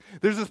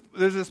 There's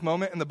this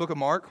moment in the book of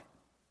Mark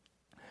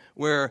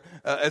where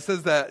it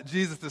says that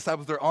Jesus'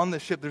 disciples, they're on the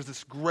ship. There's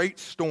this great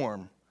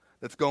storm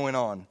that's going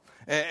on.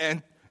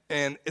 And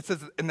it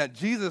says and that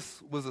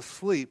Jesus was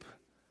asleep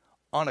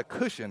on a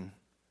cushion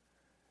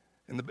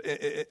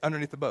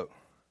underneath the boat.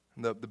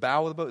 The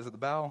bow of the boat, is it the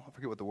bow? I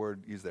forget what the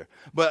word used there.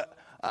 But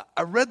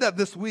I read that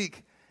this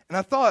week, and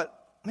I thought,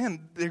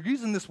 man, they're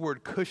using this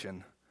word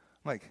cushion.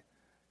 I'm like,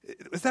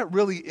 is that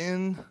really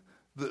in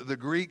the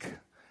Greek?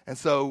 And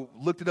so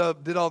looked it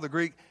up, did all the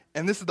Greek,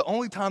 and this is the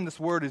only time this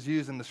word is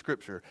used in the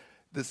Scripture,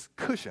 this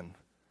cushion.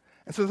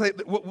 And so it's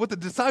like, what the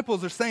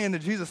disciples are saying to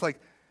Jesus, like,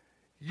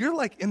 you're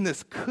like in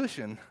this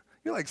cushion.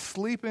 You're like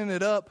sleeping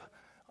it up.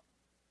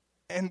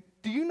 And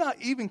do you not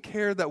even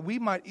care that we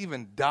might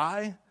even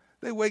die?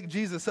 They wake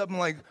Jesus up and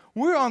like,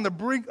 we're on the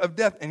brink of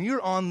death and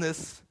you're on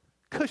this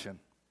cushion.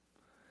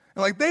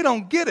 And like, they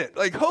don't get it.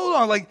 Like, hold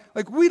on. Like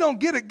we don't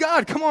get it.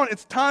 God, come on.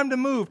 It's time to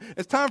move.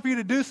 It's time for you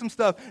to do some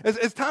stuff.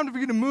 It's time for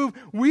you to move.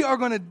 We are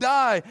going to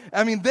die.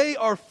 I mean, they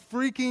are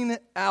freaking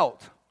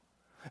out.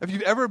 If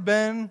you've ever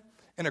been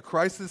in a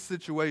crisis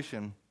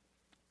situation,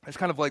 it's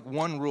kind of like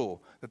one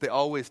rule that they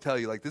always tell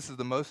you, like, this is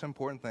the most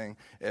important thing.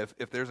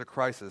 If there's a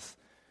crisis,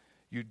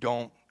 you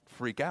don't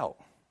freak out.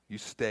 You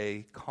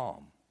stay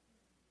calm.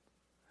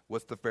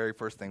 What's the very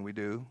first thing we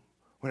do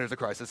when there's a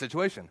crisis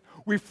situation?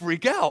 We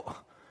freak out.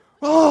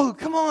 Oh,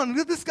 come on,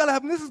 this has got to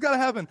happen, this has got to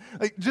happen.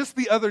 Like, just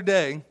the other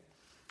day,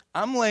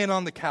 I'm laying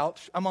on the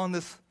couch, I'm on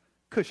this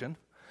cushion,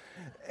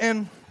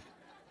 and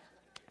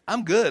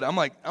I'm good. I'm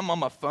on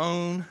my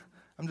phone,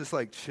 I'm just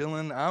like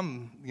chilling.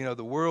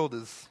 The world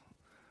is,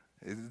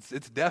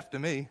 it's deaf to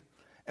me.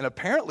 And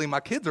apparently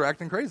my kids are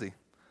acting crazy.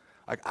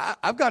 Like,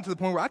 I've gotten to the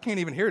point where I can't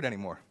even hear it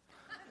anymore.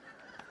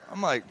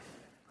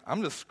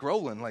 I'm just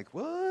scrolling, like,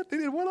 what? They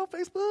did what on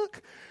Facebook?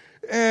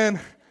 And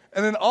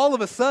then all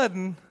of a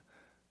sudden,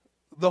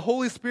 the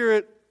Holy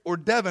Spirit, or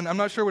Devin, I'm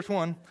not sure which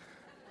one,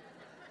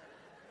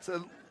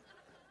 said,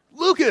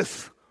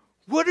 Lucas,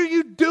 what are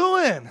you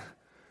doing?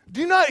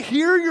 Do you not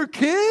hear your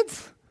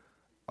kids?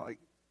 I'm like,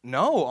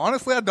 no,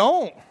 honestly, I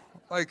don't.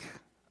 Like,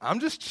 I'm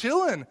just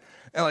chilling.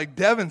 And like,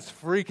 Devin's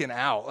freaking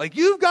out. Like,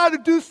 you've got to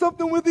do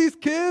something with these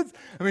kids.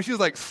 I mean, she was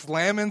like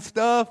slamming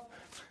stuff.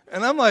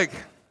 And I'm like,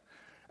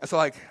 so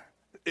like,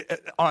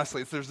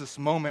 honestly, there's this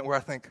moment where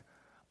I think,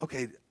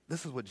 okay,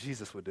 this is what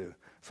Jesus would do.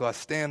 So I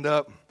stand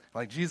up,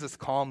 like Jesus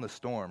calmed the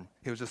storm.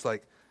 He was just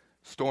like,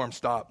 Storm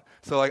stopped.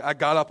 So like I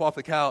got up off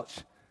the couch.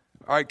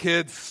 All right,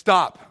 kids,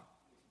 stop.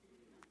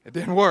 It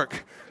didn't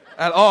work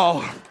at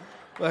all.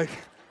 Like,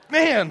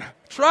 man,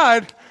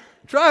 tried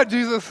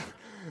Jesus.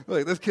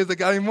 Like this kid's that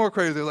got even more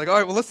crazy. Like, all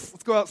right, well let's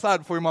go outside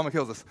before your mama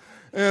kills us.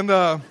 And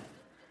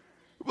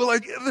but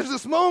like there's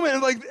this moment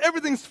and like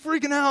everything's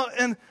freaking out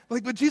and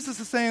like but Jesus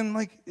is saying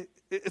like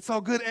it's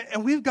all good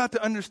and we've got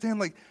to understand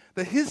like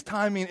that his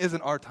timing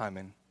isn't our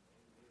timing.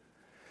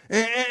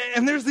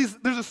 And there's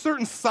a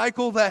certain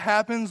cycle that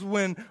happens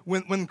when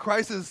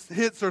crisis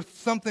hits or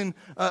something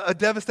a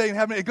devastating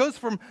happens. It goes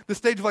from the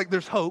stage of like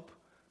there's hope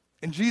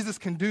and Jesus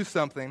can do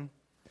something,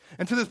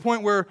 and to this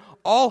point where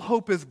all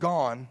hope is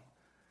gone.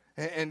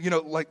 And, you know,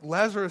 like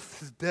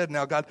Lazarus is dead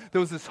now, God, there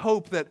was this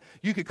hope that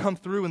you could come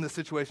through in this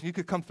situation. You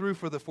could come through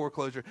for the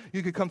foreclosure.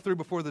 You could come through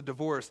before the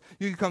divorce.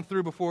 You could come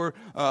through before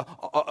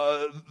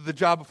the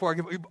job before I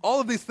give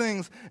all of these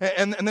things.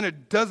 And then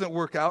it doesn't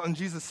work out. And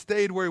Jesus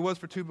stayed where he was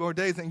for 2 more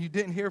days and you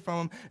didn't hear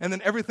from him. And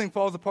then everything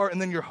falls apart.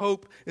 And then your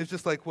hope is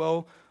just like,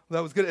 well,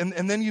 that was good.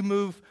 And then you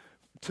move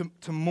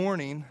to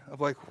mourning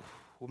of like,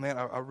 well, man,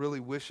 I really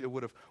wish it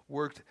would have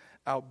worked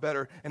out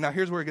better. And now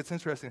here's where it gets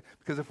interesting,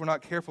 because if we're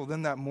not careful,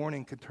 then that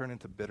mourning could turn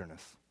into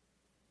bitterness.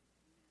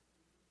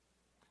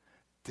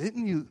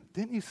 Didn't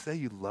you say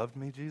you loved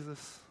me,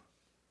 Jesus?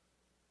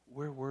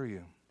 Where were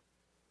you?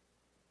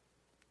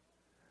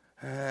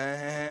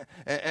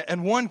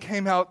 And one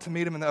came out to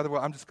meet him, and the other,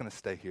 well, I'm just going to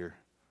stay here.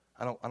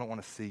 I don't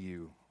want to see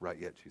you right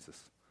yet,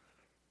 Jesus.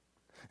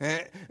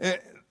 And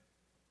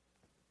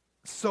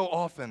so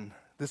often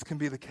this can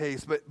be the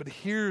case, but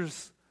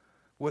here's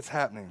what's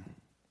happening.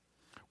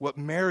 What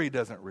Mary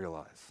doesn't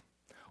realize,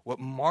 what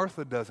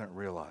Martha doesn't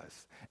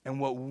realize, and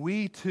what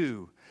we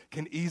too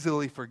can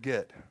easily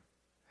forget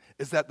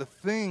is that the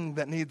thing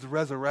that needs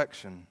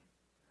resurrection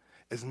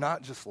is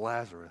not just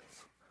Lazarus,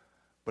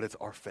 but it's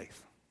our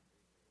faith.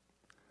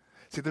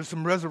 See, there's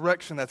some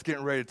resurrection that's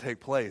getting ready to take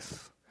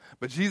place,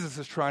 but Jesus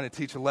is trying to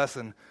teach a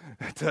lesson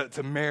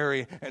to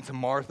Mary and to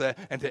Martha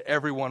and to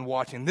everyone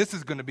watching. This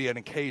is going to be an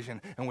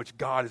occasion in which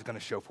God is going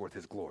to show forth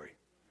his glory.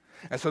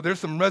 And so there's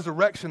some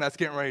resurrection that's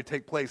getting ready to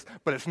take place,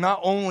 but it's not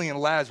only in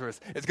Lazarus,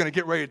 it's going to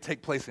get ready to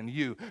take place in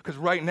you. Because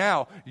right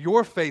now,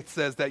 your faith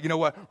says that, you know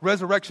what,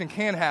 resurrection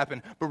can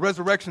happen, but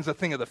resurrection's a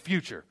thing of the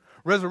future.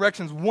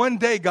 Resurrection's one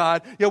day,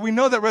 God. Yeah, we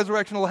know that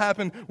resurrection will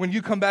happen when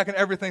you come back and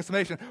everything's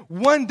summation.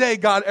 One day,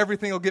 God,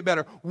 everything will get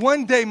better.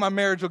 One day, my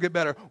marriage will get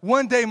better.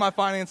 One day, my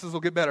finances will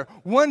get better.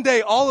 One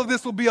day, all of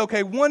this will be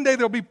okay. One day,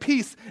 there'll be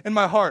peace in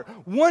my heart.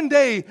 One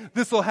day,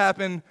 this will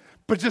happen,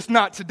 but just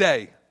not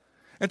today.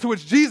 And to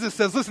which Jesus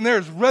says, listen, there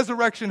is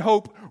resurrection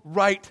hope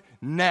right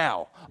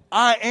now.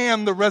 I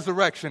am the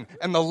resurrection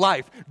and the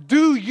life.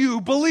 Do you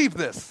believe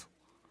this?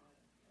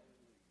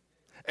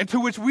 And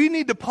to which we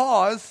need to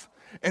pause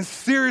and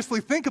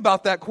seriously think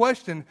about that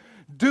question.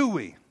 Do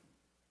we?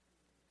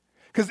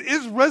 Because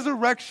is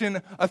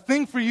resurrection a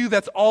thing for you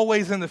that's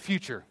always in the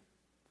future?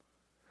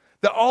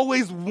 That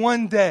always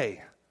one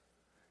day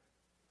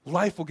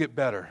life will get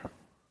better.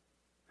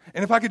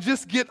 And if I could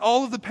just get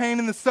all of the pain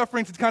and the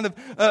suffering to kind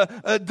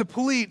of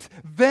deplete,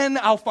 then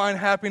I'll find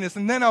happiness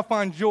and then I'll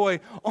find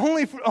joy.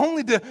 Only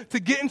to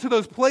get into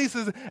those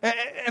places.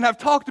 And I've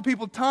talked to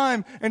people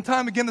time and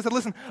time again that said,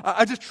 listen,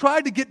 I just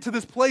tried to get to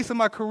this place in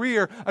my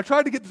career. I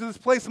tried to get to this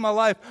place in my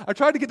life. I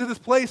tried to get to this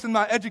place in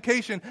my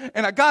education.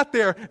 And I got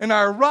there and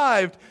I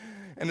arrived.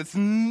 And it's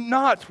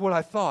not what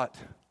I thought.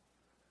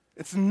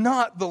 It's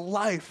not the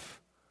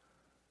life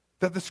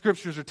that the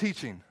scriptures are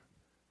teaching.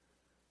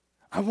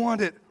 I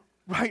want it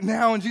right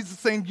now, and Jesus is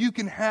saying you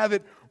can have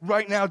it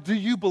right now. Do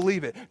you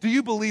believe it? Do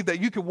you believe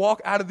that you could walk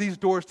out of these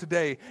doors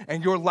today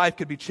and your life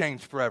could be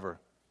changed forever?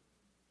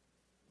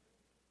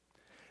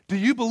 Do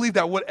you believe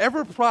that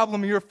whatever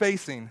problem you're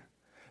facing,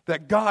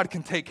 that God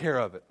can take care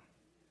of it?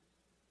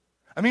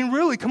 I mean,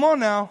 really, come on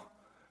now.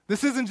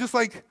 This isn't just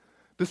like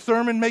the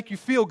sermon make you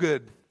feel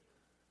good.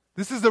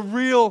 This is a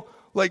real,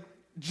 like,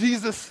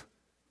 Jesus,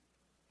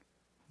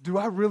 do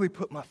I really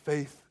put my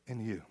faith in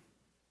you?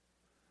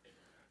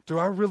 Do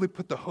I really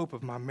put the hope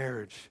of my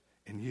marriage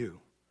in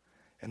you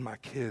and my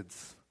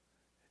kids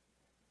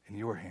in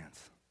your hands?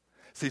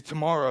 See,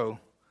 tomorrow,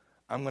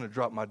 I'm going to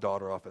drop my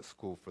daughter off at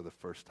school for the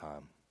first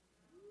time.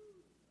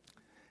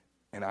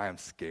 And I am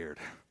scared.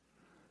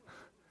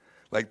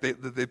 Like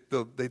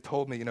they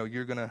told me, you know,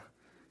 you're gonna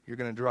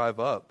drive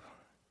up.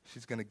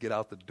 She's gonna get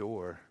out the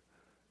door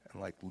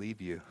and like leave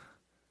you.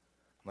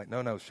 I'm like,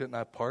 no, shouldn't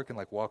I park and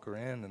like walk her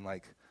in and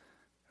like?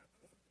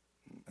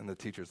 And the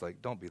teacher's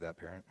like, don't be that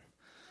parent.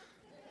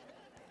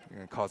 You're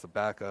going to cause a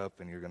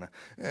backup, and you're going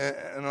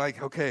to, and like,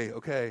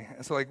 okay.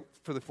 And so like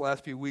for the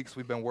last few weeks,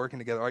 we've been working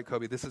together. All right,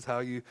 Kobe, this is how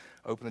you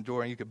open the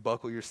door, and you could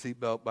buckle your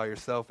seatbelt by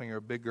yourself, and you're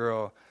a big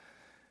girl.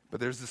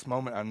 But there's this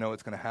moment I know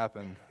it's going to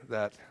happen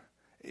that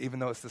even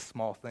though it's this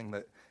small thing,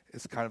 that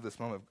it's kind of this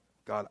moment of,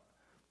 God,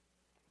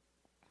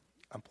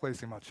 I'm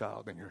placing my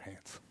child in your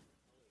hands.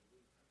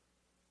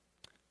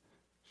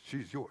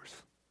 She's yours.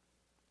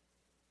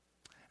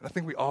 And I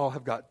think we all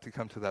have got to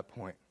come to that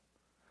point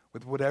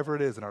with whatever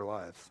it is in our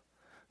lives.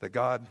 That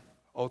God,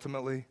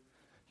 ultimately,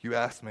 you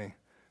asked me,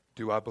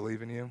 Do I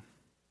believe in you?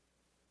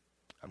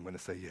 I'm going to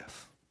say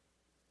yes.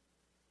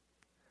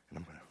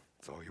 And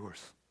it's all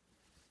yours.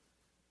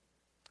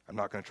 I'm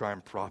not going to try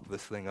and prop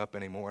this thing up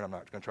anymore, and I'm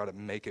not going to try to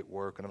make it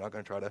work, and I'm not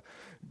going to try to,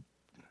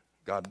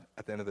 God,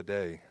 at the end of the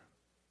day,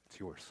 it's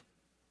yours.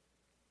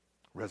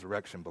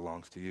 Resurrection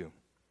belongs to you.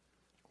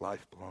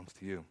 Life belongs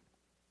to you.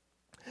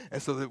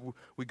 And so that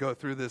we go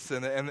through this,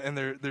 and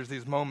there's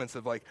these moments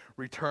of like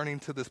returning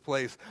to this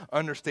place,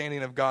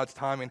 understanding of God's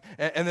timing.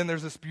 And then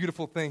there's this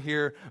beautiful thing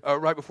here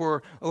right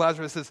before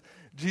Lazarus says,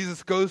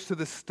 Jesus goes to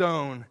the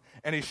stone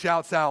and he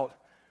shouts out,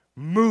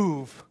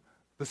 "Move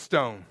the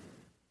stone."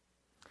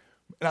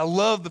 And I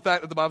love the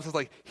fact that the Bible says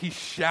like he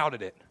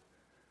shouted it.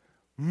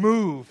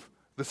 Move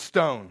the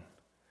stone.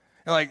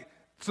 And like,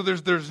 so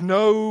there's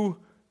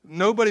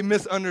nobody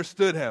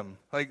misunderstood him.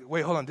 Like,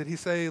 wait, hold on. Did he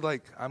say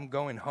like, I'm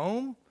going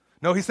home?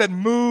 No, he said,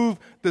 move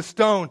the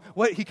stone.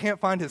 What, he can't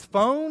find his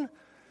phone?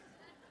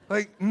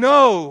 Like,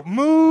 no,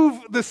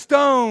 move the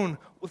stone.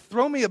 Well,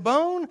 throw me a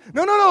bone?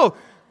 No.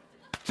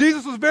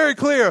 Jesus was very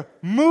clear.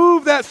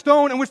 Move that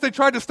stone, in which they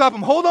tried to stop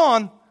him. Hold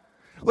on.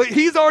 Like,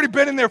 he's already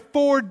been in there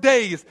 4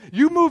 days.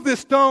 You move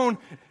this stone,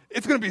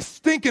 it's going to be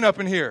stinking up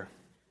in here.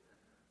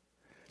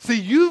 See,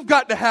 you've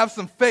got to have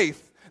some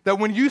faith that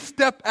when you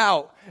step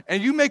out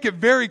and you make it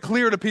very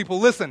clear to people,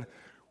 listen,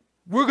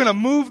 we're going to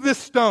move this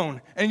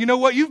stone. And you know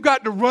what? You've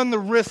got to run the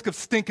risk of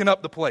stinking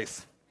up the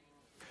place.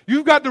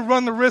 You've got to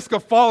run the risk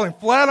of falling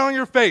flat on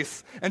your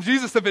face. And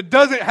Jesus, if it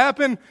doesn't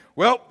happen,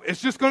 well,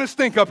 it's just going to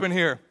stink up in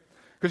here.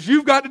 Because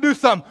you've got to do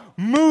something.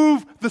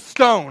 Move the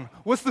stone.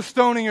 What's the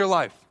stone in your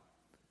life?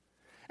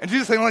 And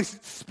Jesus saying, like,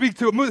 speak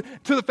to it. Move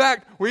to the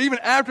fact where even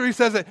after he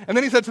says it, and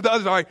then he said to the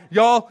others, all right,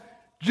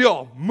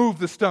 y'all, move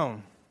the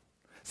stone.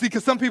 See,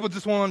 because some people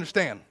just won't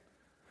understand.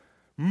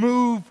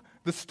 Move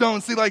the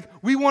stone. See, like,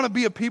 we want to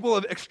be a people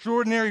of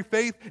extraordinary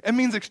faith. It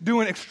means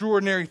doing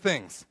extraordinary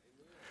things.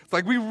 It's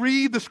like we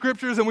read the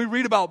scriptures and we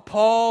read about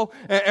Paul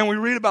and we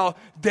read about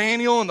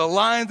Daniel and the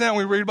lion's den and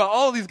we read about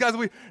all these guys.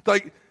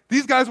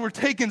 These guys were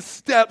taking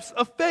steps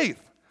of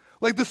faith.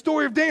 Like the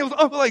story of Daniel.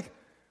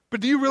 But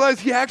do you realize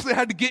he actually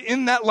had to get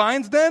in that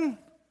lion's den?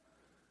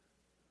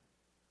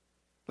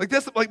 But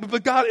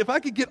God, if I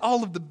could get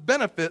all of the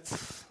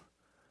benefits.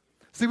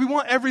 See, we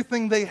want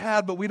everything they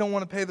had, but we don't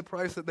want to pay the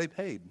price that they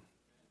paid.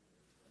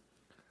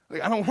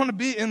 Like, I don't want to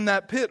be in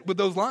that pit with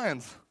those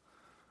lions.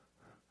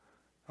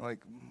 Like,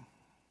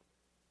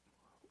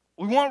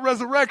 we want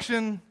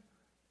resurrection,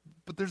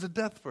 but there's a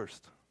death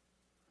first.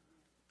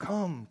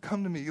 Come to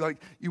me.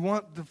 Like, you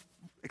want to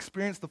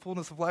experience the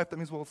fullness of life, that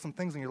means, well, some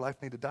things in your life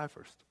need to die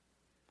first.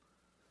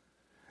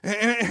 And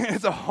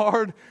it's a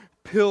hard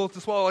pill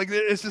to swallow. Like,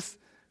 it's just,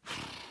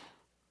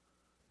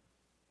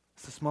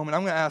 it's this moment.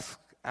 I'm going to ask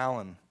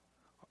Alan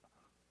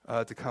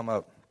to come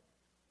up.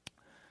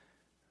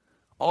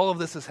 All of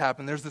this has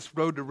happened. There's this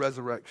road to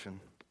resurrection.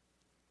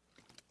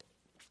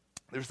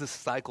 There's this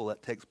cycle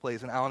that takes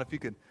place. And Alan, if you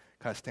could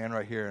kind of stand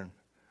right here and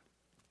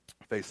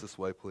face this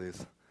way,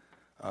 please.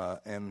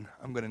 And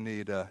I'm going to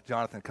need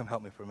Jonathan, come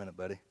help me for a minute,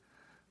 buddy.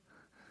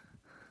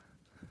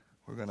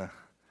 We're gonna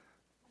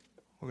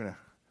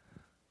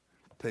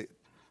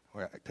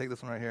take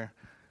this one right here.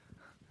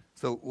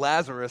 So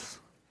Lazarus,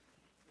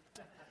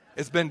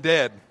 it's been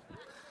dead,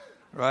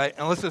 right?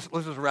 And let's just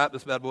wrap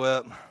this bad boy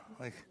up.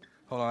 Like,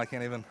 hold on, I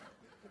can't even.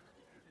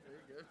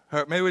 All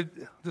right, maybe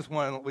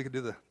we could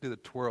do the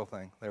twirl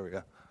thing. There we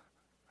go.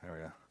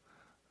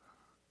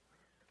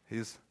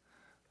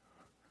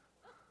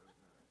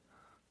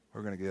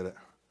 We're gonna get it.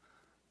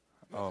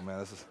 Oh man,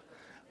 this is.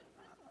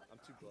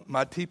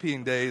 My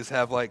TPing days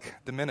have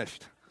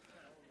diminished.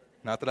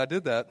 Not that I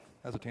did that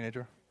as a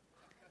teenager.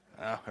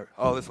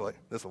 Oh, this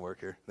will work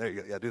here. There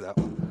you go. Yeah, do that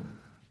one.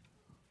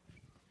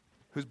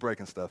 Who's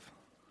breaking stuff?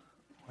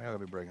 Why gotta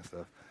be breaking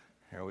stuff?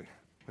 Here we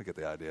get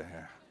the idea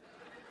here.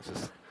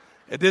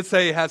 It did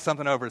say he had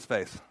something over his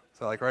face.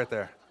 So right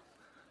there.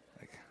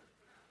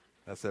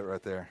 That's it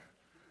right there.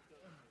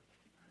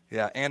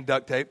 Yeah, and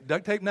duct tape.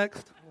 Duct tape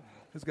next?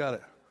 Who's got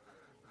it?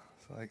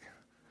 It's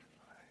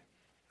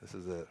this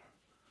is it.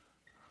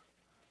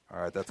 All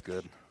right, that's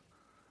good.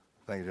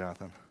 Thank you,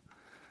 Jonathan.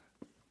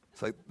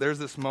 It's there's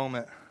this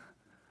moment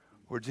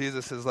where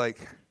Jesus has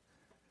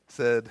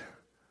said,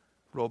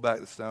 roll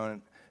back the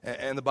stone.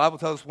 And the Bible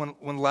tells us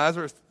when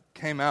Lazarus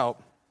came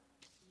out,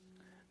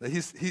 that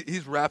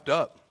he's wrapped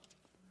up.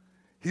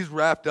 He's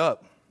wrapped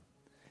up.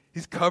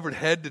 He's covered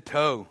head to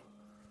toe.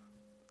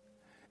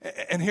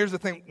 And here's the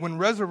thing. When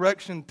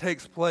resurrection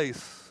takes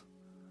place,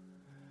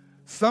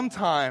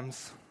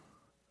 sometimes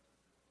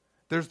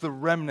there's the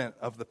remnant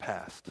of the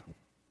past.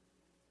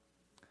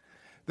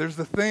 There's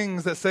the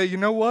things that say, you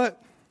know what?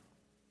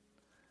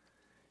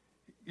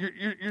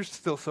 You're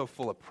still so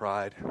full of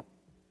pride.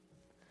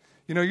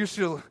 You know, you're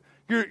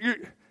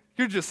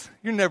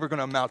never going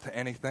to amount to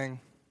anything.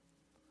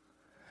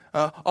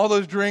 All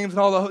those dreams and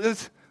all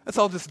that's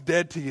all just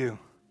dead to you.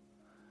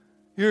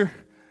 You're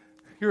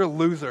a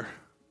loser.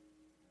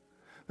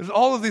 There's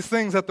all of these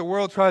things that the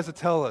world tries to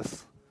tell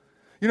us.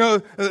 You know,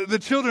 the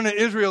children of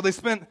Israel, they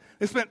spent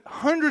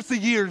hundreds of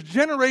years,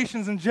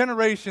 generations and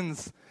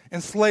generations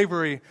in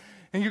slavery,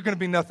 and you're going to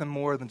be nothing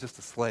more than just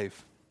a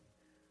slave.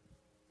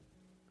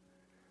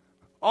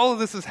 All of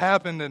this has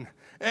happened, and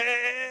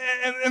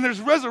there's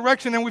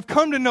resurrection, and we've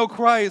come to know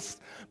Christ,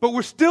 but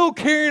we're still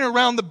carrying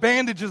around the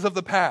bandages of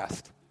the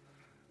past.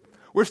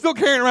 We're still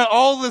carrying around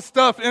all this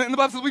stuff, and the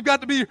Bible says we've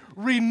got to be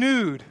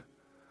renewed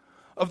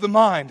of the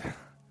mind.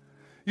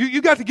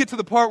 You got to get to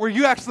the part where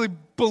you actually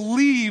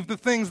believe the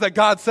things that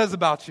God says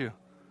about you.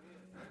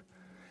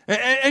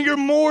 And you're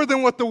more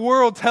than what the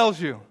world tells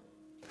you.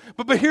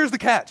 But here's the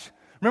catch.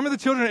 Remember the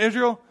children of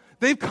Israel?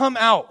 They've come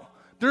out.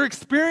 They're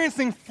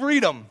experiencing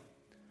freedom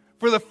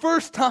for the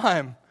first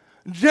time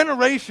in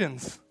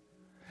generations.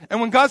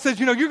 And when God says,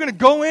 you're going to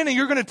go in and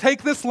you're going to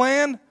take this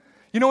land,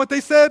 you know what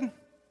they said?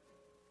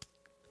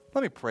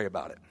 Let me pray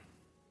about it.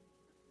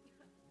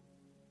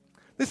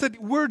 They said,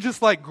 we're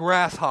just like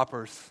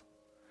grasshoppers.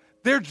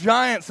 They're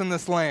giants in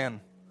this land.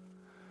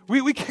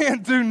 We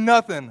can't do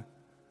nothing.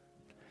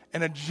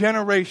 And a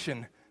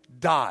generation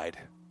died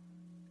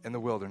in the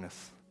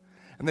wilderness.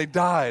 And they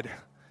died.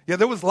 Yeah,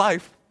 there was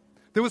life.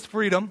 There was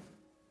freedom.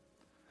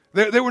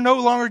 They were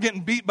no longer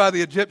getting beat by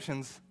the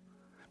Egyptians,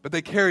 but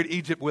they carried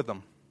Egypt with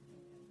them.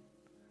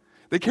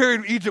 They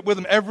carried Egypt with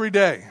them every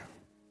day.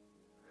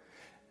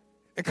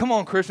 And come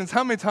on, Christians,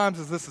 how many times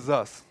is this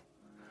us?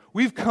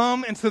 We've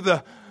come into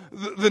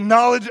the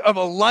knowledge of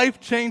a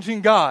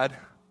life-changing God,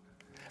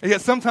 and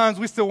yet sometimes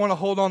we still want to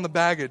hold on the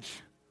baggage.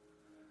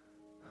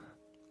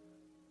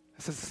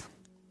 It says,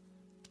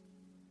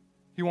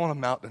 you won't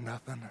amount to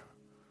nothing.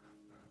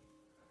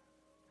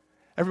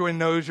 Everyone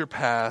knows your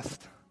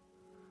past.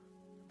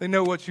 They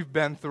know what you've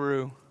been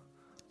through.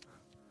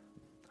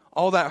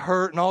 All that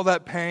hurt and all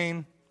that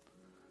pain,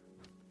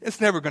 it's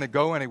never going to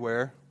go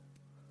anywhere.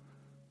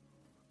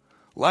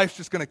 Life's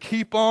just going to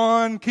keep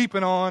on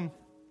keeping on.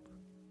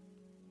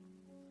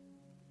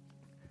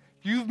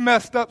 You've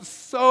messed up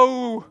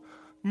so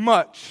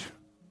much.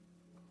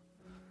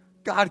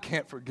 God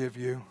can't forgive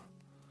you.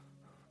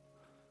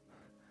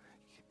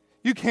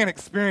 You can't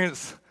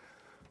experience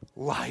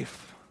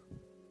life.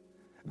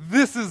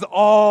 This is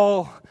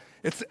all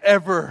it's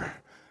ever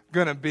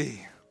going to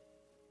be.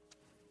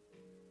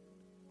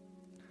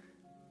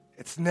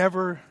 It's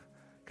never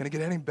going to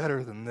get any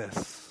better than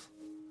this.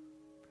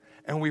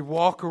 And we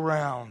walk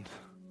around,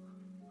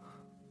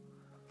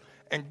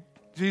 and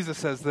Jesus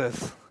says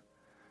this,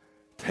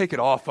 take it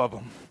off of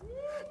them.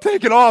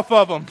 Take it off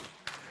of them.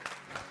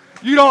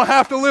 You don't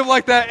have to live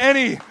like that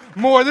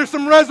anymore. There's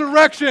some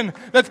resurrection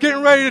that's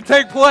getting ready to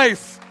take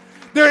place.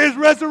 There is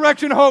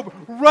resurrection hope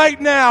right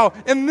now.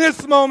 In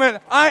this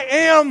moment, I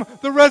am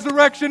the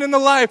resurrection and the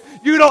life.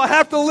 You don't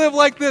have to live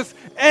like this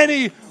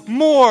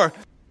anymore.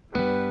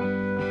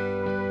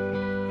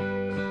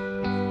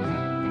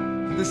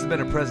 This has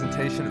been a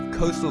presentation of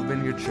Coastal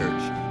Vineyard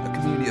Church, a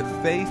community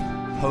of faith,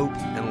 hope,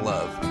 and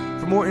love.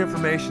 For more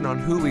information on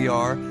who we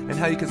are and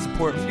how you can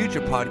support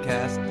future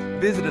podcasts,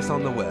 visit us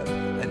on the web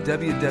at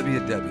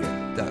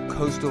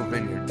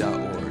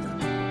www.coastalvineyard.org.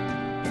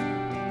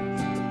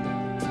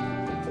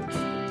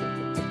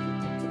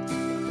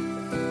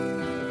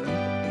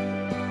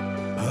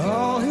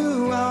 All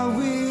who are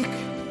weak,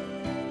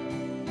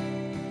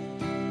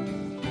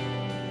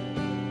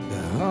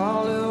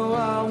 all who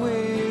are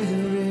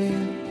weary,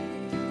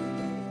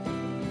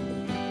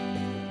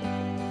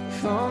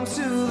 come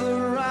to the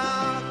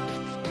rock,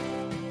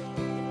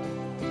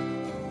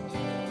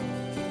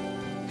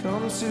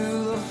 come to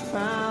the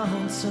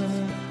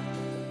fountain.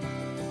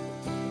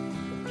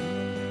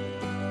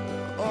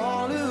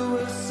 All who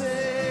have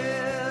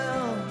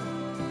sailed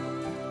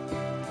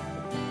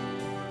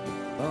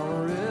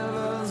on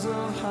rivers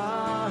of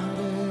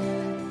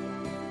heartache,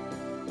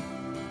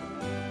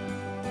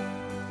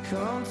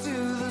 come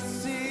to the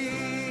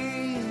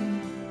sea,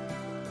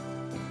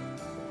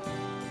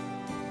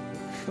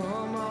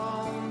 come on.